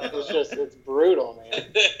 like, it's brutal, man.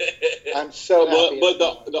 I'm so happy. But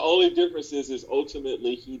the only difference is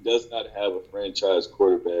ultimately he does not have a franchise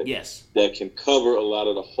quarterback. Yes. That can cover a lot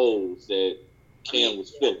of the holes that Cam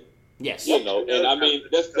was filling. Yes. You know, and I mean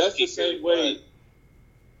that's the same way.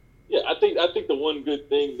 Yeah, I think the one good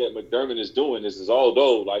thing that McDermott is doing is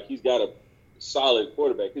although like he's got a solid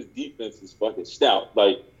quarterback, his defense is fucking stout.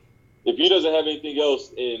 Like, if he doesn't have anything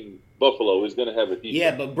else in Buffalo, he's going to have a defense.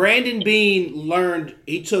 Yeah, but Brandon Beane learned,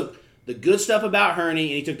 he took the good stuff about Herney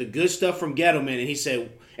and he took the good stuff from Gettleman, and he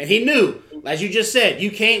said, and he knew, as you just said, you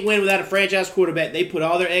can't win without a franchise quarterback. They put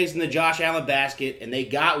all their eggs in the Josh Allen basket, and they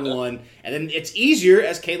got one. And then it's easier,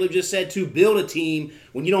 as Caleb just said, to build a team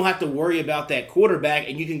when you don't have to worry about that quarterback,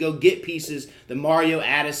 and you can go get pieces, the Mario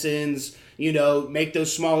Addisons, make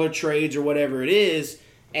those smaller trades or whatever it is,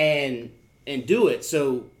 and do it.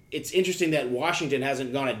 So it's interesting that Washington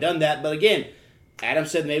hasn't gone and done that. But again, Adam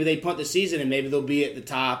said maybe they punt the season and maybe they'll be at the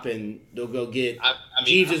top and they'll go get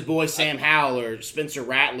Jeebs' boy Sam Howell or Spencer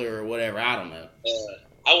Rattler or whatever. I don't know.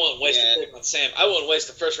 I wouldn't waste a pick on Sam. I wouldn't waste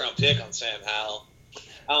a first-round pick on Sam Howell.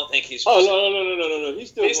 I don't think he's. Oh no!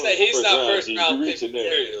 He's not first-round pick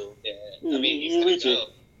material. Yeah, I mean he's gonna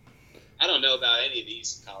go. I don't know about any of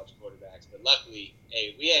these college quarterbacks, but luckily,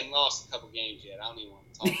 hey, we haven't lost a couple games yet. I don't even want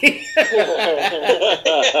to talk about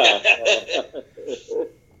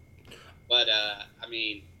it. But, I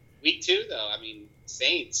mean, week 2, though,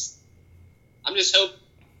 Saints, I'm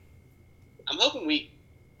hoping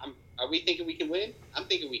are we thinking we can win? I'm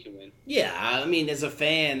thinking we can win. Yeah, I mean, as a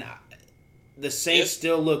fan, the Saints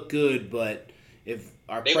still look good, but if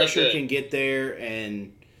our They pressure look good. can get there,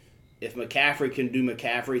 and if McCaffrey can do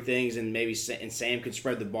McCaffrey things, and maybe Sam can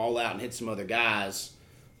spread the ball out and hit some other guys,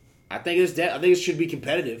 I think it should be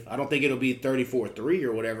competitive. I don't think it'll be 34-3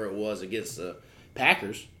 or whatever it was against the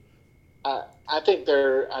Packers. I think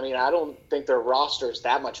I don't think their roster is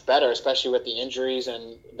that much better, especially with the injuries,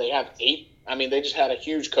 and they have 8. I mean, they just had a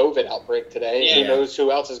huge COVID outbreak today. Yeah. Who knows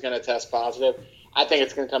who else is going to test positive? I think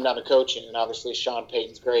it's going to come down to coaching, and obviously Sean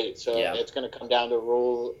Payton's great, so it's going to come down to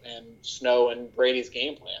Rule and Snow and Brady's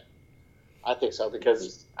game plan. I think so,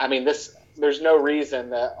 because there's no reason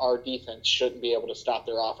that our defense shouldn't be able to stop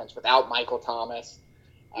their offense without Michael Thomas.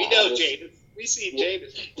 We know Jameis. We see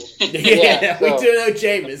Jameis. We do know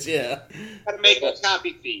Jameis, Got to make a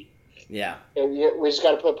copy feed. Yeah. We just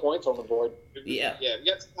got to put points on the board. Yeah. Yeah, we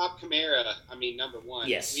got to stop Kamara. Number one.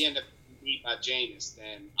 Yes. If we end up beat by Jameis,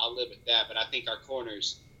 then I'll live with that. But I think our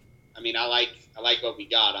corners, I like what we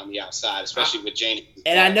got on the outside, especially with Jameis.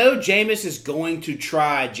 And I know Jameis is going to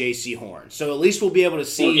try J.C. Horn, so at least we'll be able to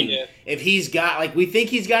see if he's got, we think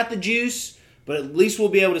he's got the juice, but at least we'll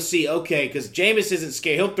be able to see, okay, because Jameis isn't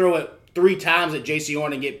scared. He'll throw it 3 times at J.C.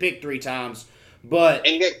 Horn and get picked 3 times. But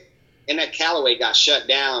and that Callaway got shut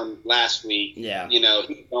down last week. Yeah. He's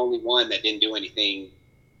the only one that didn't do anything.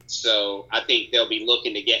 So I think they'll be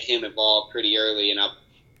looking to get him involved pretty early. And I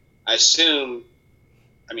assume,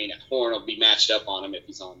 Horn will be matched up on him if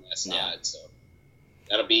he's on that side. Yeah. So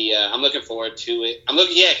that'll be, I'm looking forward to it.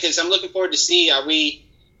 Because I'm looking forward to see, how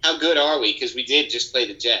good are we? Because we did just play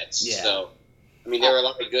the Jets. Yeah. So, there were a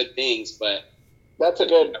lot of good things, but. That's a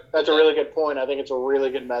really good point. I think it's a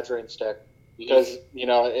really good measuring stick because,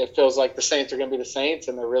 it feels like the Saints are going to be the Saints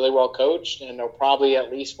and they're really well coached and they'll probably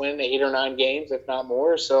at least win 8 or 9 games, if not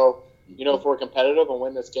more. So, if we're competitive and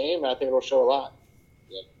win this game, I think it'll show a lot.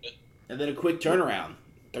 Yep. And then a quick turnaround.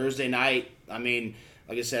 Thursday night, like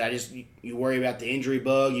I said, you worry about the injury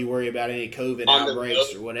bug, you worry about any COVID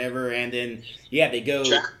outbreaks or whatever, and then, they go,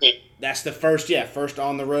 that's the first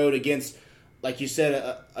on the road against, like you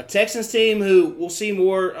said, a Texans team who we'll see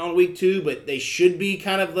more on week 2, but they should be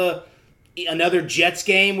kind of another Jets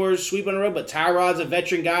game where it's sweep on the road. But Tyrod's a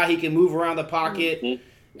veteran guy; he can move around the pocket,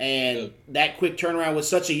 and that quick turnaround with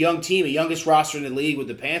such a young team, the youngest roster in the league with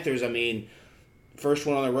the Panthers. First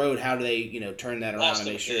one on the road. How do they turn that around and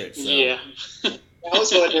make sure it's Yeah. I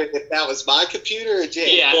was wondering if that was my computer or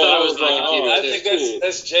Jake's. Yeah, I thought it was my computer. I think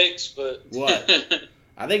that's Jake's, but what?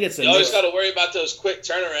 I think it's you always got to worry about those quick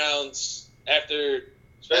turnarounds after.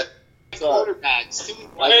 Quarterbacks.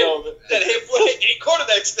 I know that 8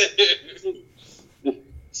 quarterbacks there.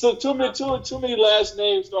 So too many last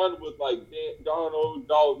names starting with Darnold,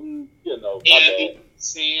 Dalton, Andy,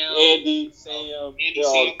 Sam. Andy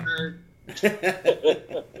Sandberg.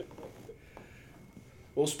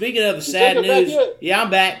 Well, speaking of the sad news, I'm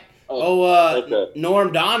back. Okay.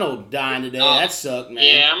 Norm Donald dying today. That sucked, man.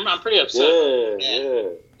 Yeah, I'm pretty upset. Yeah.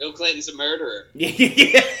 Bill Clinton's a murderer.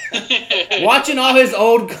 Yeah. Watching all his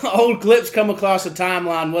old clips come across the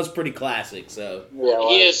timeline was pretty classic. So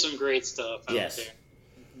he has some great stuff out there.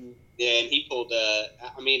 Yeah, and he pulled.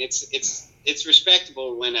 It's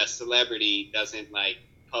respectable when a celebrity doesn't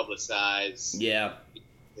publicize. Yeah.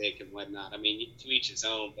 And whatnot. To each his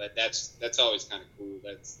own, but that's always kind of cool.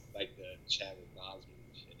 That's like the Chadwick Boseman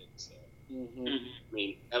shit. So,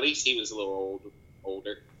 at least he was a little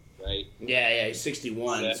older, right? Yeah, he's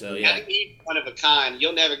 61. So I think he's one of a kind.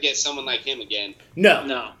 You'll never get someone like him again.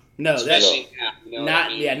 No. Especially now.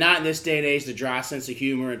 Not in this day and age. The dry sense of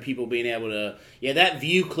humor and people being able to. Yeah, that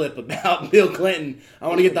View clip about Bill Clinton. I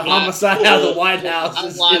want to get the homicide out of the White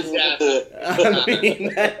House.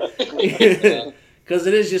 Because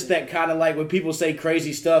it is just that kind of when people say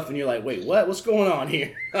crazy stuff and you're like, wait, what? What's going on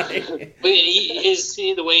here? But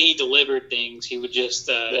the way he delivered things, he would just,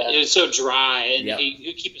 it was so dry, and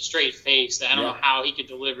he'd keep a straight face. I don't know how he could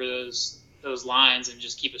deliver those lines and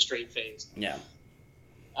just keep a straight face. Yeah.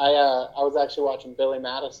 I was actually watching Billy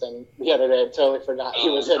Madison the other day. I totally forgot he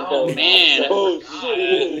was in Billy Madison.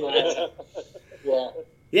 Man. Yeah.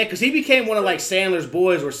 Yeah, because he became one of Sandler's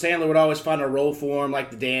boys, where Sandler would always find a role for him,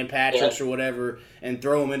 like the Dan Patricks or whatever, and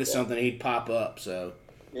throw him into something, and he'd pop up. So.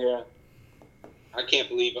 Yeah. I can't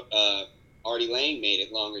believe Artie Lang made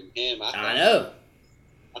it longer than him. I know.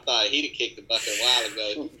 I thought he'd have kicked the bucket a while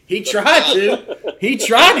ago. He tried to. He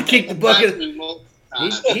tried to kick the bucket.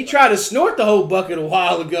 He tried to snort the whole bucket a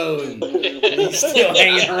while ago, and he's still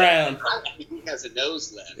hanging around. He has a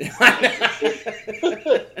nose left.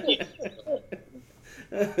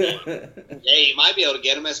 Yeah, you might be able to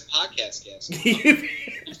get him as a podcast guest.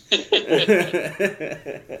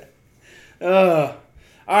 All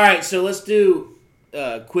right, so let's do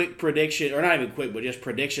quick prediction, or not even quick, but just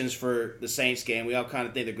predictions for the Saints game. We all kind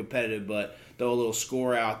of think they're competitive, but throw a little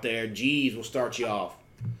score out there. Jeebs will start you off.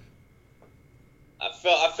 I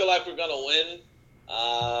feel like we're gonna win.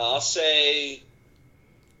 I'll say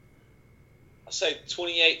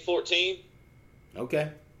 28-14. Okay.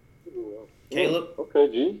 Kaleb?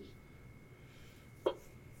 Okay, G.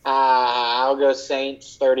 I'll go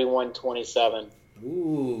Saints 31-27.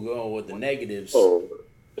 Ooh, going with the negatives. Oh,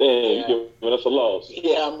 dang, you're giving us a loss.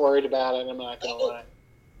 Yeah, I'm worried about it. I'm not going to lie.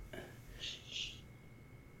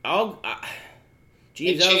 I'll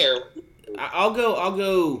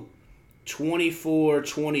go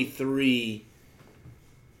 24-23.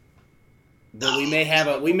 But we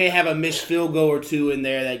may have a missed field goal or two in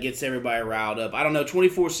there that gets everybody riled up. I don't know.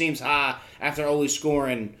 24 seems high after only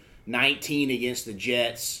scoring 19 against the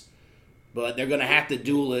Jets, but they're going to have to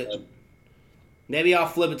duel it. Maybe I'll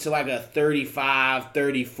flip it to like a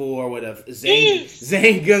 35-34 with a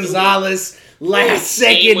Zane Gonzalez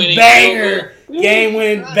last-second banger.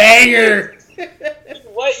 Game-winning banger. You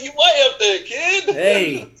way up there, kid.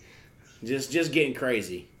 Hey, just getting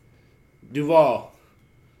crazy. Duvall.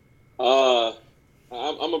 I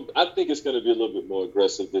think it's going to be a little bit more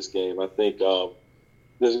aggressive this game. I think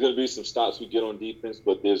there's going to be some stops we get on defense,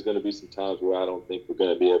 but there's going to be some times where I don't think we're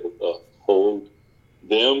going to be able to hold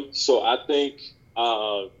them. So I think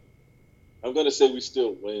I'm going to say we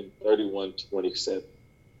still win 31-27.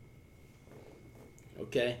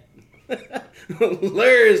 Okay.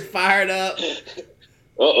 Luhrs fired up.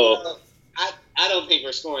 Uh-oh. I don't think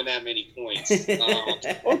we're scoring that many points.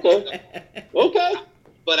 Okay.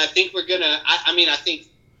 But I think we're gonna. I think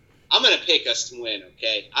I'm gonna pick us to win.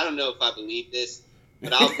 Okay. I don't know if I believe this,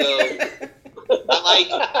 but I'll go. I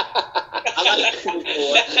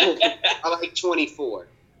like 24.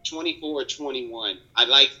 24-21. I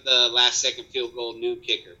like the last-second field goal new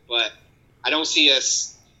kicker, but I don't see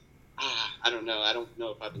us. I don't know. I don't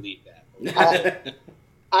know if I believe that.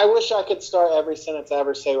 I wish I could start every sentence I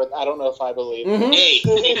ever say with "I don't know if I believe." Mm-hmm. Hey,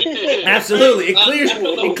 absolutely, it clears your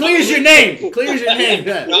name. It clears your name.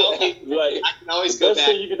 No, I can always go back. The best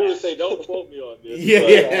thing you can do is say, "Don't quote me on this."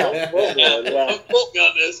 Yeah. Don't quote me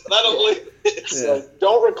on this, but I don't believe it. So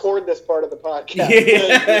don't record this part of the podcast.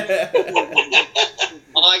 Yeah.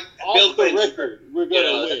 Off the record, we're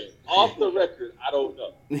gonna win. Off the record, I don't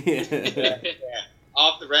know. Yeah.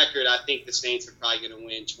 Off the record, I think the Saints are probably going to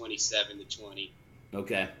win 27-20.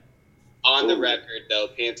 Okay. On the record, though,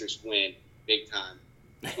 Panthers win big time,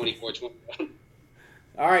 24-21.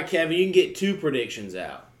 All right, Kevin, you can get two predictions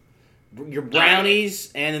out. Your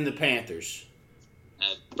Brownies and then the Panthers.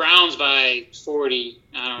 Browns by 40.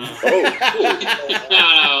 I don't know. Oh,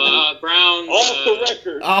 no, Browns. Off the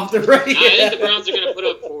record. Off the record. I think the Browns are going to put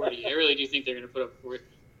up 40. I really do think they're going to put up 40.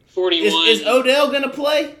 41. Is Odell going to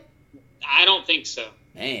play? I don't think so.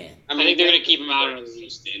 Man. I think they're going to keep him out of the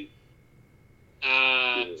Houston.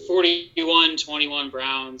 41-21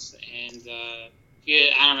 Browns, and I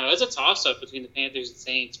don't know. It's a toss-up between the Panthers and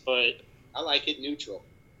Saints, but I like it neutral.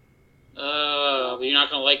 But you're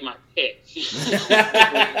not going to like my pick.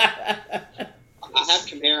 I have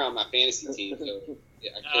Kamara on my fantasy team, so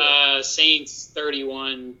yeah, Saints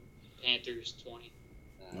 31, Panthers 20.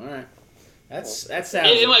 All right. That sounds.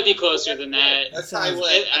 It might be closer than that. I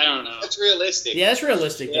don't know. That's realistic. Yeah, that's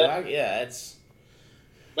realistic though. It's.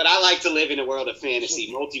 But I like to live in a world of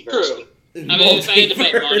fantasy, multiverse. True. I mean, if I had to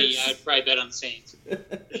bet money, I'd probably bet on the Saints.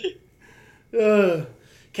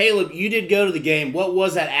 Kaleb, you did go to the game. What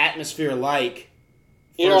was that atmosphere like?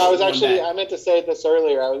 I meant to say this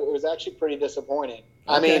earlier. It was actually pretty disappointing.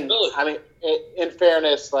 Okay. I mean, in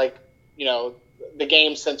fairness, the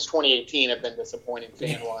games since 2018 have been disappointing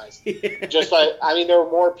fan-wise. Just there were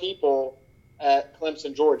more people at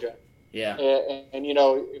Clemson, Georgia. Yeah. And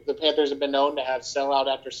the Panthers have been known to have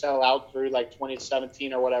sellout after sellout through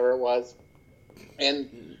 2017 or whatever it was.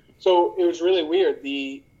 And so it was really weird.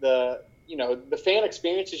 The fan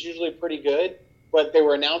experience is usually pretty good, but they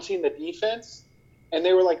were announcing the defense, and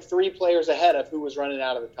they were 3 players ahead of who was running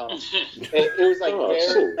out of the tunnel. It was They're going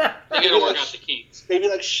to work out the kinks. They'd be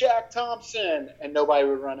like, Shaq Thompson, and nobody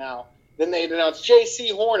would run out. Then they'd announce J.C.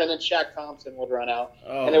 Horn, and then Shaq Thompson would run out.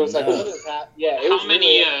 Oh, and it was no. what is that? Yeah. How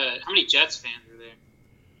many Jets fans were there?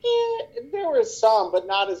 Yeah, there were some, but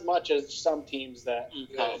not as much as some teams that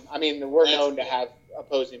come. I mean, we're known to have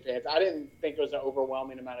opposing fans. I didn't think it was an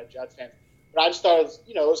overwhelming amount of Jets fans, but I just thought it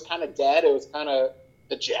was kind of dead. It was kind of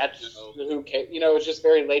the Jets who came. It was just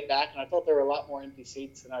very laid back, and I thought there were a lot more empty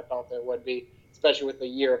seats than I thought there would be, especially with the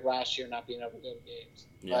year of last year not being able to go to games.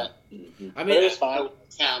 Yeah. But it was fine.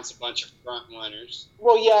 Counts a bunch of front runners.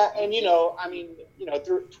 Well, yeah, and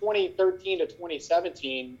through 2013 to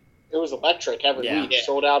 2017, was electric every week. Yeah.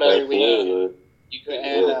 Sold out every week. You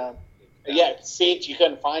could, And seats, you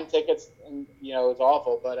couldn't find tickets, and it was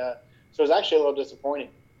awful. But so it was actually a little disappointing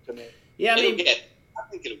to me. Yeah, I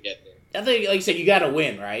think it'll get there. I think, like you said, you got to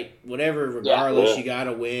win, right? Whatever, regardless, you got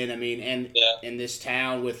to win. I mean, and in this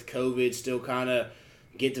town with COVID, still kind of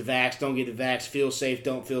get the vax, don't get the vax, feel safe,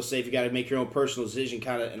 don't feel safe. You got to make your own personal decision,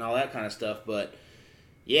 kind of, and all that kind of stuff. But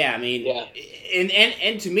yeah, I mean,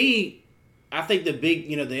 and to me, I think the big,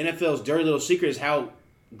 the NFL's dirty little secret is how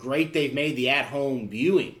great they've made the at-home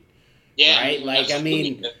viewing. Yeah, right. Like, I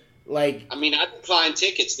mean, I declined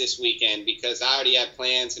tickets this weekend because I already had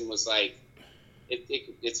plans and was like.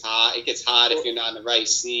 It's hot. It gets hot if you're not in the right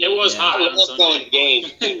seat. It was hot. I love going to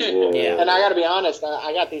games. And I got to be honest,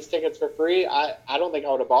 I got these tickets for free. I don't think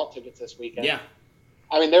I would have bought tickets this weekend. Yeah.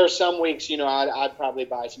 I mean, there are some weeks, I'd probably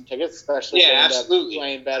buy some tickets, especially if they end up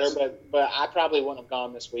playing better. But I probably wouldn't have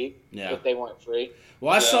gone this week if they weren't free.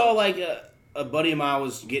 Well, I saw like a buddy of mine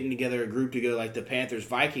was getting together a group to go like the Panthers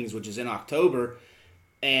Vikings, which is in October,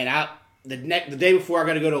 and the day before I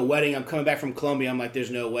got to go to a wedding. I'm coming back from Columbia. I'm like,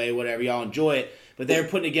 there's no way, whatever. Y'all enjoy it. But they're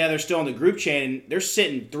putting together still on the group chat, and they're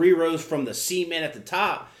sitting 3 rows from the cement at the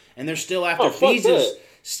top, and they're still after fees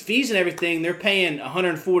and everything. They're paying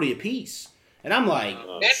 $140 a piece, and I'm like,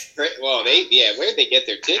 that's great. Well, where'd they get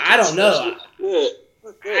their tickets? I don't know.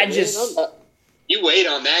 You wait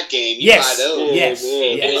on that game. You buy those. Yes. I'm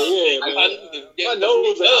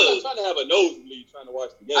trying to have a nosebleed trying to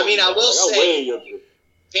watch the game. I mean, I will say,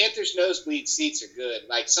 Panthers nosebleed seats are good.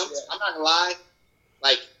 Like I'm not gonna lie,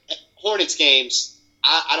 like. Hornets games,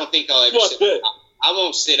 I don't think I'll ever sit up top. I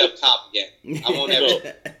won't sit up top again. I won't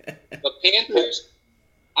ever. But Panthers,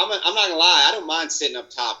 I'm not going to lie. I don't mind sitting up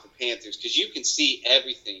top for Panthers because you can see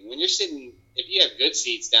everything. When you're sitting, if you have good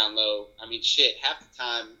seats down low, I mean, shit, half the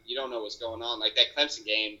time you don't know what's going on. Like that Clemson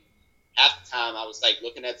game, half the time I was like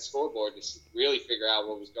looking at the scoreboard to really figure out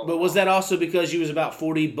what was going on. But was that also because you was about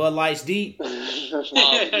 40 Bud Lights deep?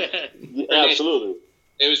 Absolutely.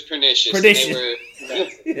 It was pernicious.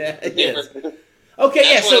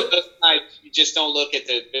 Okay, so you just don't look at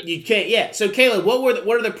the. You can't. Yeah. So, Caleb, what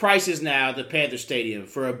are the prices now at the Panther Stadium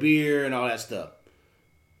for a beer and all that stuff?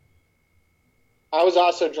 I was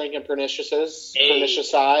also drinking pernicious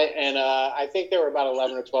eye, and I think they were about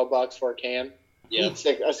 $11 or $12 for a can. Yeah,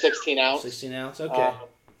 a 16 ounce. 16 ounce. Okay.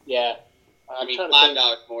 Yeah. I mean,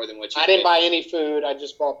 $5 more than what you. I didn't buy any food. I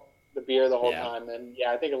just bought the beer the whole time, and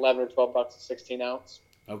I think $11 or $12 a 16 ounce.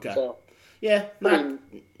 Okay. So,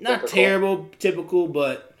 not terrible, typical,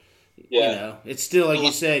 but it's still like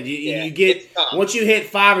you said. You get once you hit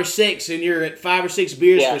 5 or 6, and you're at 5 or 6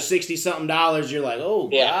 beers for $60-something. You're like, oh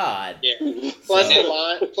god. Yeah. Plus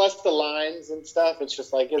the lines and stuff. It's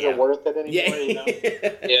just like, is it worth it anymore?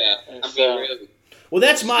 Really. Well,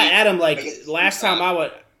 that's my Adam. Like last time I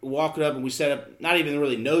would walk it up, and we set up not even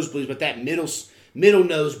really nosebleeds, but that middle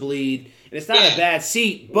nosebleed, and it's not a bad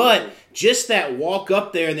seat, but just that walk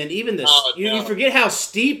up there, and then even you forget how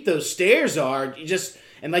steep those stairs are.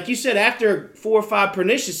 And like you said, after 4 or 5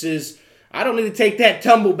 perniciouses, I don't need to take that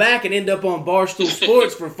tumble back and end up on Barstool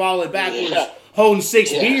Sports for falling backwards, holding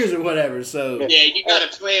 6 beers or whatever. So you got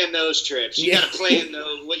to plan those trips. You got to plan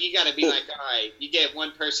those. Well, you got to be like, all right, you get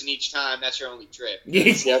one person each time. That's your only trip. Yeah.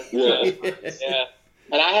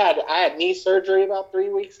 And I had knee surgery about 3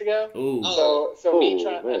 weeks ago. Ooh. So me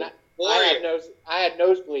trying, and I had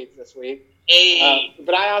nosebleeds this week.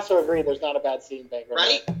 But I also agree there's not a bad seating bank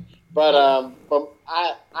right now. But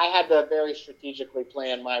I had to very strategically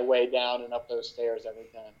plan my way down and up those stairs every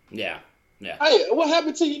time. Yeah. Hey, what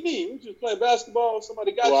happened to your knee? You just playing basketball?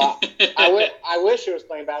 Somebody got you? I wish it was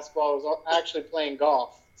playing basketball. I was actually playing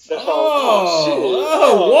golf. So,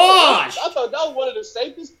 wash! I thought that was one of the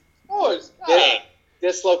safest sports.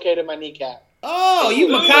 Dislocated my kneecap. Oh, you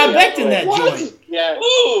Makai Becton that joint. Yeah.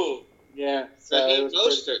 Ooh. Yeah. So it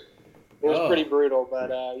was pretty brutal, but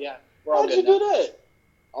we're all How'd you do that?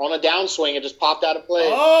 On a downswing, it just popped out of play.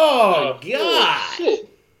 Oh God! Shit.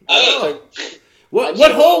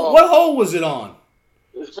 What hole was it on?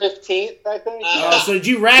 15th, I think. So did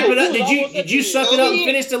you wrap it up? Did you suck it up and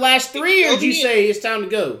finish the last 3, or did you say it's time to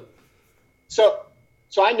go? So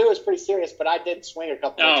I knew it was pretty serious, but I did swing a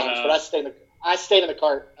couple of times. But I stayed in the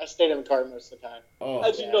cart. I stayed in the cart most of the time.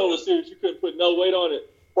 How'd you know it was serious? You couldn't put no weight on it.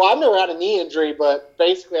 Well, I've never had a knee injury, but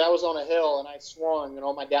basically I was on a hill and I swung, and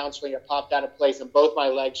on my downswing it popped out of place, and both my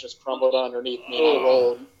legs just crumbled underneath me and I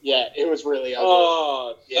rolled. Yeah, it was really ugly.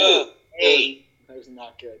 Oh, yeah. It was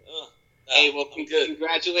not good. Hey, well,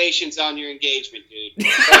 congratulations on your engagement, dude.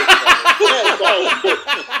 Thank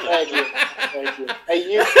you.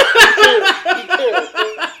 Hey, you too.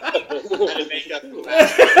 Trying to make up for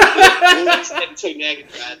last year. Getting too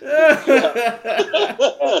negative.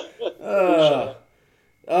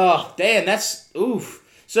 Oh, damn, that's oof.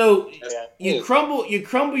 So you crumble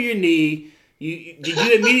your knee. Did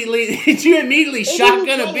you immediately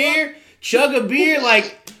shotgun a beer, chug a beer?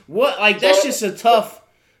 Like what? Like that's just a tough.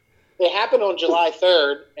 It happened on July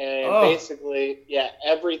 3rd, and basically,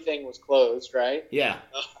 everything was closed, right? Yeah.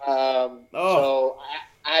 So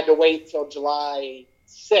I had to wait till July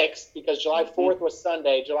 6th because July 4th was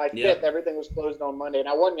Sunday. July 5th, everything was closed on Monday, and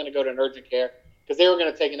I wasn't going to go to an urgent care because they were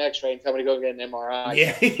going to take an X-ray and tell me to go get an MRI.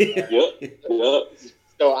 Yeah. Yep.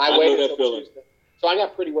 So I waited till Tuesday. So I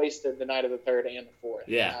got pretty wasted the night of the 3rd and the 4th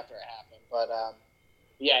after it happened. But,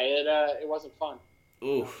 it wasn't fun.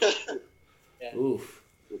 Oof. Oof.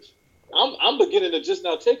 I'm beginning to just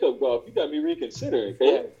now take up golf. You got me reconsidering.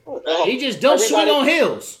 Yeah. He just don't swing on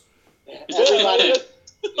hills.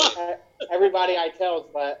 Everybody I tell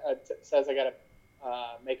says I got to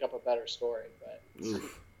make up a better story. But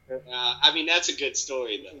I mean, that's a good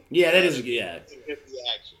story, though. Yeah, that is a good reaction.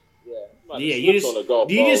 Yeah, you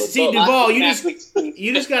just see Duvall.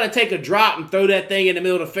 You just got to take a drop and throw that thing in the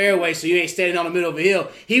middle of the fairway so you ain't standing on the middle of a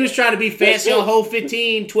hill. He was trying to be fancy on hole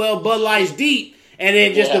 15, 12 Bud Lights deep. And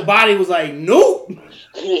then just the body was like, nope.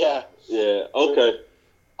 Yeah. Yeah. Okay.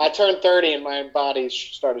 I turned 30 and my body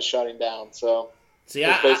started shutting down. So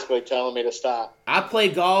it's basically telling me to stop. I play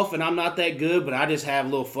golf and I'm not that good, but I just have a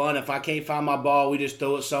little fun. If I can't find my ball, we just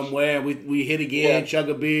throw it somewhere. We hit again, chug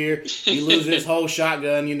a beer. You lose this whole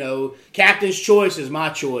shotgun, Captain's choice is my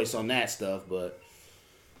choice on that stuff. But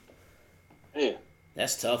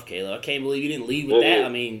that's tough, Caleb. I can't believe you didn't lead with that. I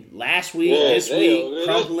mean, last week, this week,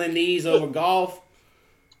 crumpling knees over golf.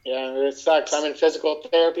 Yeah, it sucks. I'm in physical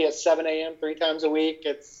therapy at 7 a.m. 3 times a week.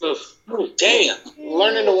 It's damn.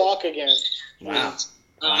 Learning to walk again. Wow.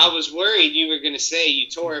 I was worried you were going to say you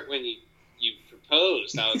tore it when you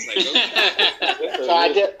proposed. I was like, okay. So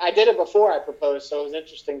I did it before I proposed, so it was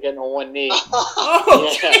interesting getting on one knee.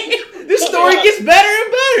 This story gets better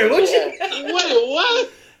and better. What?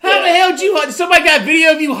 How the hell did somebody got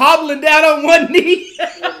video of you hobbling down on one knee?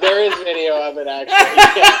 There is video of it, actually.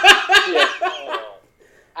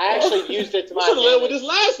 I actually used it to my advantage. You should have led with this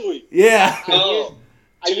last week. Yeah.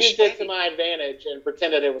 I used it to my advantage and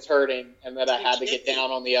pretended it was hurting and that I had to get down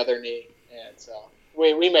on the other knee. And so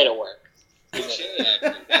we made it work.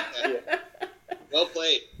 Well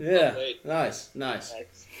played. Yeah. Well played. Nice.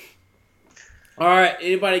 Thanks. All right.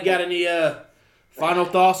 Anybody got any final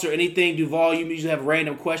thoughts or anything? Duvall, you usually have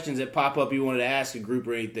random questions that pop up you wanted to ask a group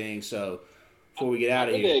or anything. So before we get out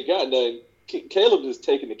of here. Ain't got nothing. Caleb is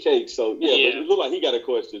taking the cake, so but it looked like he got a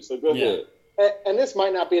question, so go ahead. And this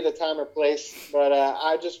might not be the time or place, but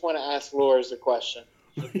I just want to ask Luhrs a question.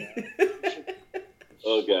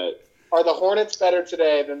 Oh, God. Are the Hornets better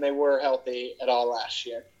today than they were healthy at all last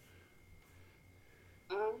year?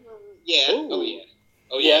 Yeah. Ooh. Oh, yeah.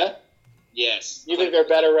 Oh, yeah? Yes. You think they're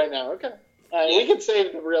better right now? Okay. We can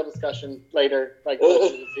save the real discussion later, like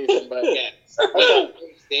closer to the season, but... Yeah.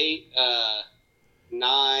 State,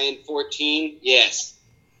 9-14, yes.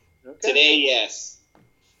 Okay. Today, yes.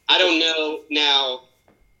 I don't know now.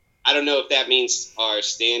 I don't know if that means our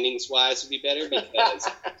standings wise would be better because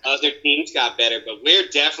other teams got better, but we're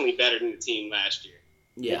definitely better than the team last year.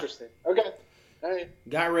 Yeah. Interesting. Okay. All right.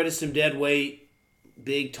 Got rid of some dead weight,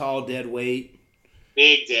 big, tall dead weight.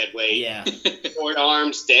 Big dead weight. Yeah. Short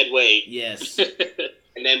arms, dead weight. Yes.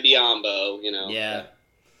 And then Biombo, Yeah.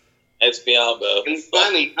 It's Biombo. And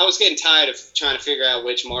finally, I was getting tired of trying to figure out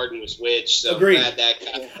which Martin was which. So Agreed. glad that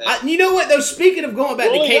got You know what, though? Speaking of going back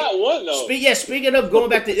to Caleb. got one, though. Speaking of going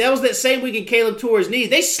back to... That was that same weekend Caleb tore his knee.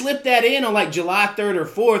 They slipped that in on like July 3rd or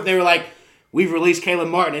 4th. They were like, we've released Caleb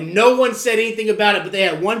Martin. And no one said anything about it, but they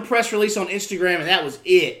had one press release on Instagram, and that was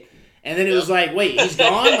it. And then it was like, wait, he's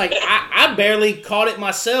gone? Like, I barely caught it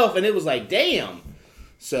myself, and it was like, damn.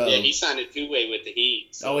 So yeah, he signed a two-way with the Heat.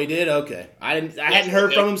 So. Oh, he did? Okay. I hadn't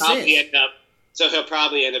heard from him since. So he'll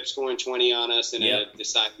probably end up scoring 20 on us in a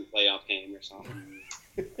deciding playoff game or something.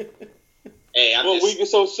 Hey,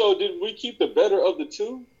 so did we keep the better of the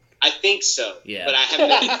two? I think so. Yeah. But I have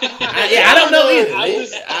no I don't know either.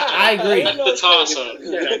 I agree. The toss-up.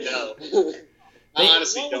 I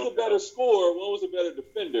honestly one don't was a better scorer, one was a better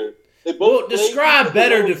defender. Well, describe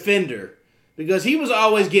better defender because he was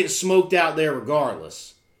always getting smoked out there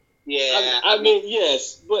regardless. Yeah. I mean,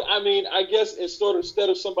 yes, but I mean, I guess instead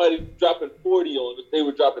of somebody dropping 40 on us, they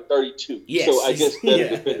were dropping 32. Yes. So I guess better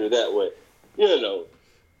defender that way.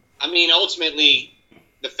 I mean, ultimately,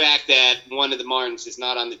 the fact that one of the Martins is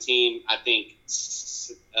not on the team, I think,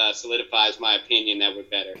 solidifies my opinion that we're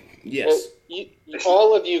better. Yes.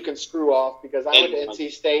 All of you can screw off because I went to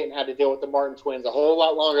NC State and had to deal with the Martin twins a whole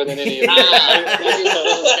lot longer than any of you. I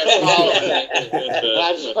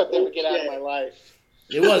just want them to get out of my life.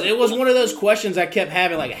 It was one of those questions I kept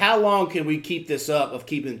having, like, how long can we keep this up of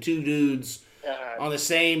keeping two dudes on the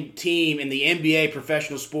same team in the NBA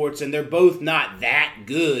professional sports, and they're both not that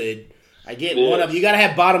good. I get one of you got to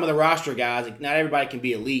have bottom of the roster guys. Like, not everybody can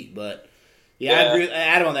be elite, but I agree with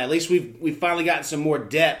Adam on that. At least we've finally gotten some more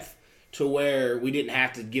depth to where we didn't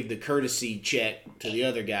have to give the courtesy check to the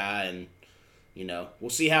other guy, and we'll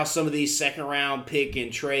see how some of these second round pick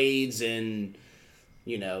and trades, and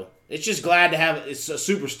it's just glad to have it's a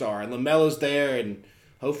superstar and LaMelo's there, and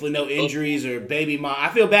hopefully no injuries or baby mom. I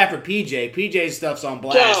feel bad for PJ. PJ's stuff's on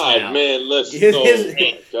blast now. Man, let's his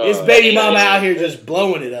baby mama out here just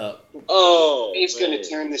blowing it up. Oh, he's going to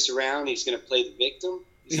turn this around. He's going to play the victim.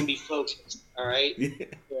 He's going to be focused. All right. I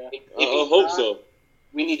hope so.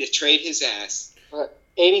 We need to trade his ass.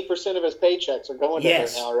 80% of his paychecks are going to her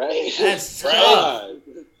now, right? That's tough.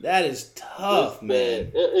 That is tough,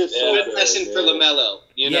 man. It's so good lesson for LaMelo.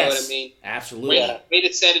 You know what I mean? Absolutely. Way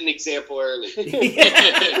to set an example early.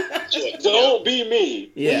 Don't be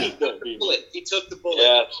me. Yeah. He took the bullet.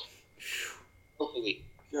 Yeah. Hopefully.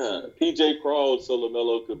 Yeah. PJ crawled so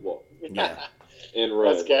LaMelo could walk. Yeah. And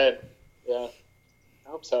run. That's good. Yeah. I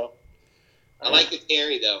hope so. I like the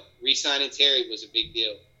Terry, though. Re-signing Terry was a big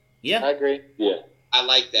deal. Yeah. I agree. Yeah. I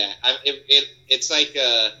like that. It's like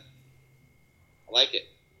I like it.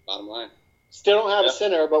 Bottom line. Still don't have a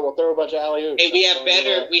center, but we'll throw a bunch of alley-oops. Hey, we have a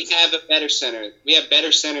better center. We have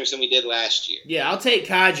better centers than we did last year. Yeah, I'll take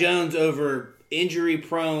Kai Jones over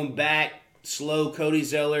injury-prone, back, slow Cody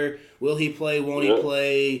Zeller. Will he play? Won't he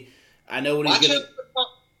play? I know what he's going to...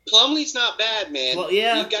 Plumlee's not bad, man. Well,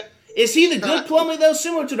 yeah. Is he the good Plumlee, though?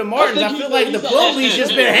 Similar to the Martins, I feel like the Plumlee's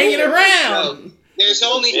just been hanging around. There's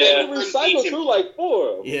only been one decent... through like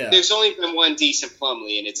 4. Yeah. There's only been one decent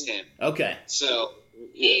Plumlee, and it's him. Okay. So,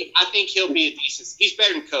 I think he'll be a decent... He's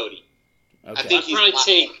better than Cody. Okay. I think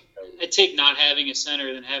I'd take not having a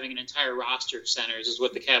center than having an entire roster of centers is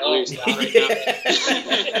what the Cavaliers got right now.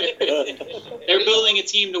 They're building a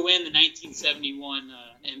team to win the 1971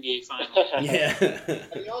 NBA Finals. Yeah.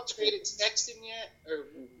 Have y'all traded Sexton yet? Or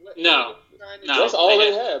what? No. That's all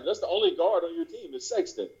they have. That's the only guard on your team is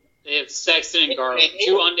Sexton. They have Sexton and Garland.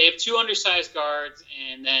 They have 2 undersized guards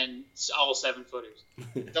and then all 7-footers.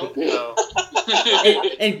 Don't go.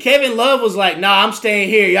 And Kevin Love was like, "Nah, I'm staying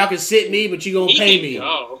here. Y'all can sit me, but you gonna pay me."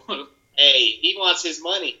 Go. Hey, he wants his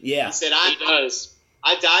money. Yeah. He said, He does.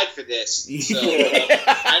 I died for this. So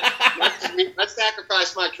I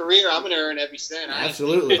sacrificed my career. I'm going to earn every cent.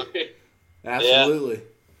 Absolutely. Absolutely. Yeah.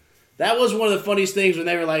 That was one of the funniest things when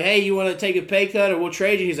they were like, "Hey, you want to take a pay cut or we'll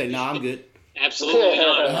trade you?" He's like, "No, I'm good. Absolutely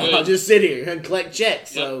not. I'll just sit here and collect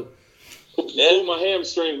checks." Yep. So, pulled my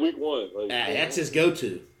hamstring week 1. Like, that's his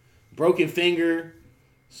go-to. Broken finger.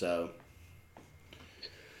 So,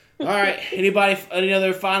 all right. Any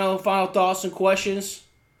other final thoughts and questions?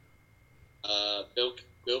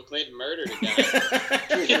 Bill Clinton murdered a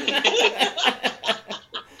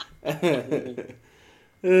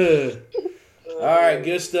guy. All right,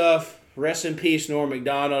 good stuff. Rest in peace, Norm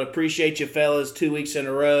McDonald. Appreciate you, fellas. 2 weeks in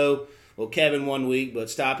a row. Well, Kevin 1 week, but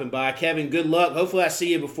stopping by. Kevin, good luck. Hopefully I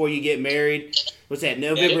see you before you get married. What's that,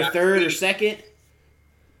 November 3rd or 2nd?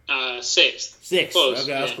 6th. 6th. Close.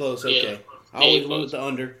 Okay, I was close. Okay. I always went with the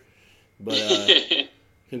under. But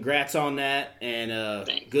congrats on that, and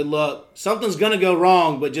good luck. Something's going to go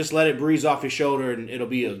wrong, but just let it breeze off your shoulder, and it'll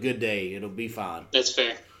be a good day. It'll be fine. That's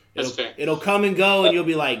fair. It'll come and go, and you'll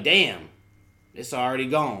be like, damn, it's already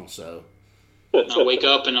gone, so. I'll wake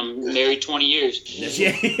up and I'm married 20 years.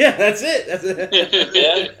 Yeah, that's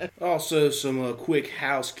it. Also, some quick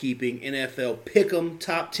housekeeping. NFL Pick'em,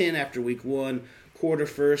 top 10 after week 1. Quarter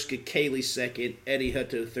first, get Kaylee 2nd, Eddie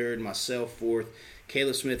Hutto 3rd, myself 4th,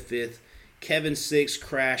 Caleb Smith 5th, Kevin 6th,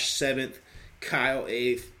 Crash 7th, Kyle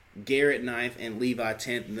 8th, Garrett 9th, and Levi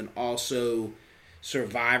 10th. And then also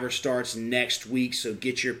Survivor starts next week, so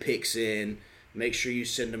get your picks in. Make sure you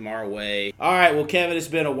send them our way. All right, well, Kevin, it's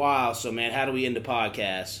been a while, so, man, how do we end the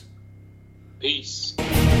podcast? Peace.